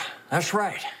 Yeah, that's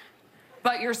right.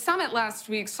 But your summit last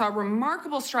week saw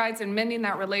remarkable strides in mending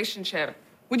that relationship.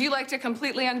 Would you like to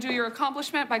completely undo your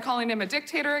accomplishment by calling him a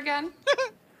dictator again?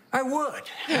 I would.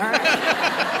 All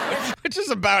right? Which is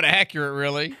about accurate,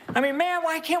 really. I mean, man,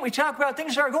 why can't we talk about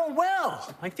things that are going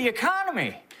well, like the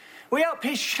economy? We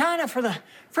outpaced China for the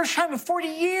first time in 40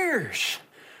 years.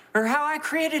 Or how I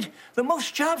created the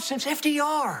most jobs since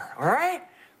FDR, all right?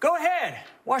 Go ahead,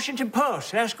 Washington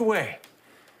Post, ask away.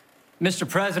 Mr.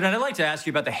 President, I'd like to ask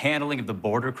you about the handling of the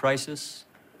border crisis.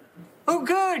 Oh,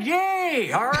 good,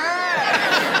 yay, all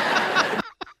right.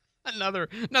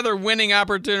 Another winning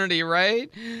opportunity,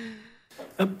 right?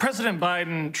 President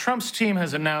Biden, Trump's team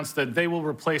has announced that they will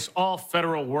replace all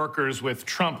federal workers with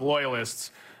Trump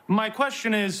loyalists. My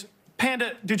question is,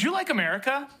 Panda, did you like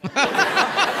America?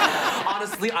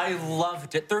 Honestly, I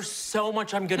loved it. There's so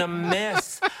much I'm gonna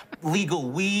miss. Legal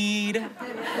weed.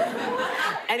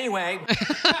 Anyway.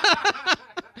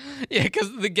 Yeah,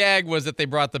 because the gag was that they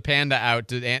brought the panda out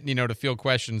to field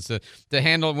questions to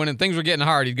handle when things were getting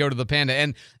hard. He'd go to the panda,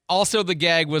 and also the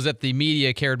gag was that the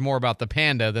media cared more about the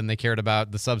panda than they cared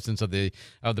about the substance of the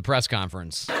press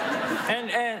conference.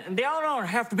 And they all don't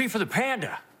have to be for the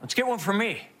panda. Let's get one for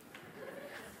me.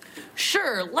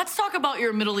 Sure, let's talk about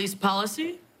your Middle East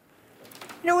policy.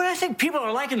 You know what? I think people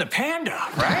are liking the panda,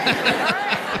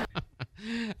 right?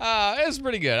 It's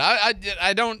pretty good.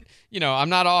 I don't, I'm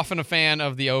not often a fan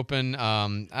of the Open.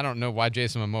 I don't know why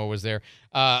Jason Momoa was there.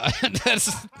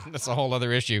 That's a whole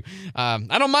other issue.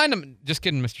 I don't mind him. Just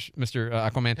kidding, Mr.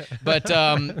 Aquaman. But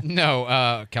no,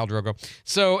 Khal Drogo.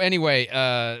 So anyway,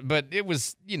 but it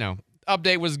was,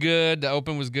 update was good. The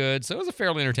Open was good. So it was a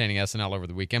fairly entertaining SNL over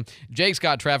the weekend. Jake's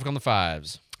got traffic on the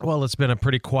 5s. Well, it's been a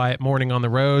pretty quiet morning on the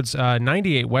roads.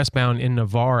 98 westbound in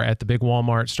Navarre at the big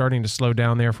Walmart, starting to slow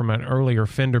down there from an earlier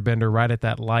fender bender right at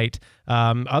that light.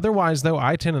 Otherwise, though,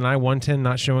 I-10 and I-110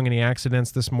 not showing any accidents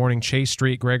this morning. Chase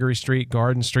Street, Gregory Street,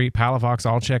 Garden Street, Palafox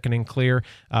all checking in clear.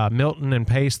 Milton and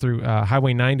Pace through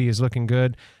Highway 90 is looking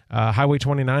good. Highway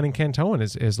 29 in Canton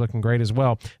is looking great as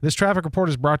well. This traffic report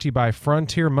is brought to you by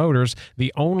Frontier Motors,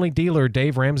 the only dealer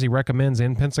Dave Ramsey recommends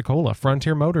in Pensacola.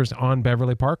 Frontier Motors on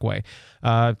Beverly Parkway.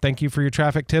 Thank you for your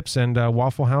traffic tips and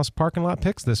Waffle House parking lot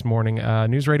picks this morning.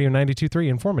 News Radio 92.3,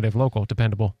 informative, local,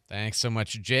 dependable. Thanks so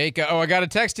much, Jake. I got a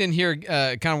text in here,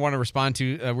 kind of want to respond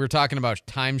to. We were talking about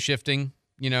time shifting.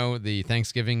 The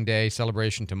Thanksgiving Day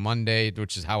celebration to Monday,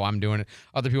 which is how I'm doing it.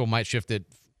 Other people might shift it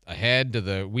ahead to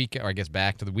the week, or I guess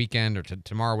back to the weekend or to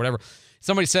tomorrow, whatever.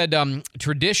 Somebody said,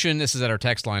 tradition, this is at our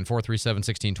text line,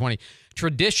 437-1620,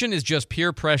 tradition is just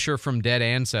peer pressure from dead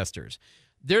ancestors.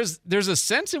 There's a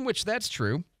sense in which that's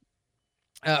true,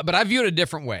 but I view it a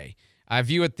different way. I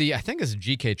view it I think it's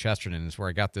G.K. Chesterton is where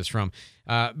I got this from,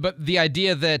 but the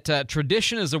idea that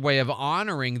tradition is a way of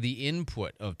honoring the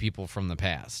input of people from the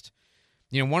past.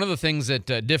 One of the things that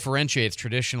differentiates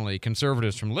traditionally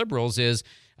conservatives from liberals is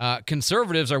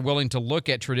conservatives are willing to look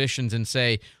at traditions and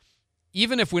say,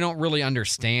 even if we don't really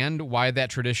understand why that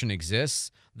tradition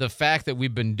exists, the fact that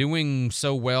we've been doing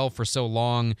so well for so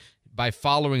long by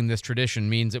following this tradition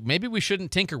means that maybe we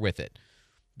shouldn't tinker with it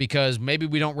because maybe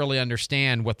we don't really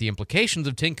understand what the implications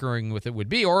of tinkering with it would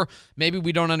be, or maybe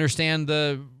we don't understand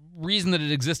the reason that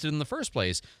it existed in the first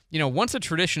place. Once a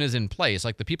tradition is in place,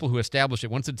 like the people who established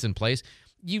it, once it's in place,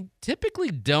 you typically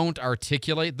don't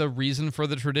articulate the reason for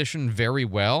the tradition very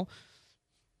well.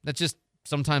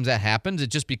 Sometimes that happens.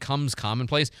 It just becomes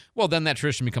commonplace. Well, then that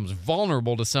tradition becomes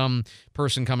vulnerable to some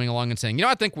person coming along and saying,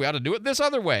 I think we ought to do it this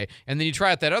other way. And then you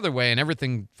try it that other way and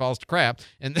everything falls to crap.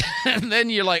 And then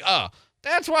you're like, oh,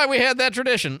 that's why we had that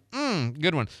tradition.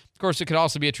 Good one. Of course, it could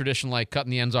also be a tradition like cutting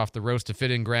the ends off the roast to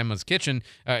fit in Grandma's kitchen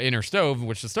in her stove,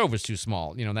 which the stove was too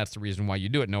small. That's the reason why you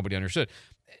do it. Nobody understood.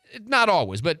 Not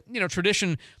always, but,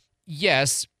 tradition,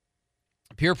 yes,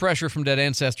 peer pressure from dead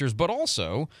ancestors, but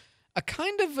also a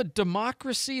kind of a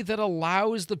democracy that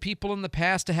allows the people in the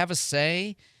past to have a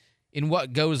say in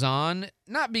what goes on,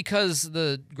 not because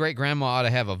the great-grandma ought to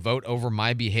have a vote over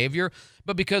my behavior,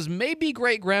 but because maybe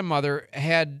great-grandmother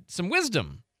had some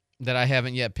wisdom that I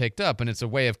haven't yet picked up, and it's a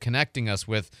way of connecting us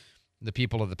with the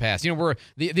people of the past. We're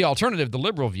the alternative, the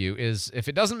liberal view, is if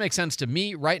it doesn't make sense to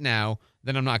me right now,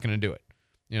 then I'm not going to do it.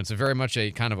 It's very much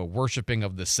a kind of a worshiping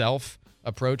of the self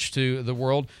approach to the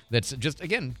world that's just,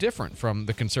 again, different from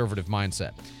the conservative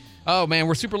mindset. Oh, man,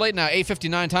 we're super late now,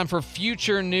 8:59, time for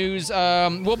future news. Will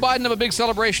Biden have a big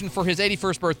celebration for his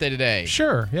 81st birthday today?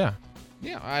 Sure, yeah.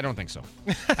 Yeah, I don't think so.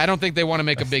 I don't think they want to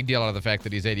make a big deal out of the fact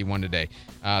that he's 81 today,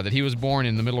 that he was born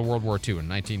in the middle of World War II in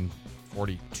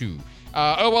 1942.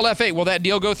 OLF8, will that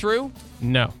deal go through?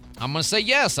 No. I'm going to say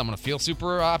yes. I'm going to feel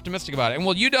super optimistic about it. And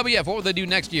well, UWF, what will they do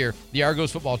next year? The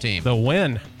Argos football team. They'll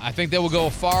win. I think they will go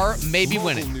far, maybe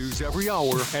win it. News every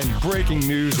hour and breaking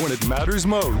news when it matters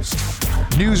most.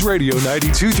 News Radio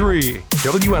 92.3,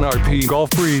 WNRP Gulf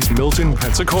Breeze, Milton,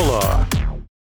 Pensacola.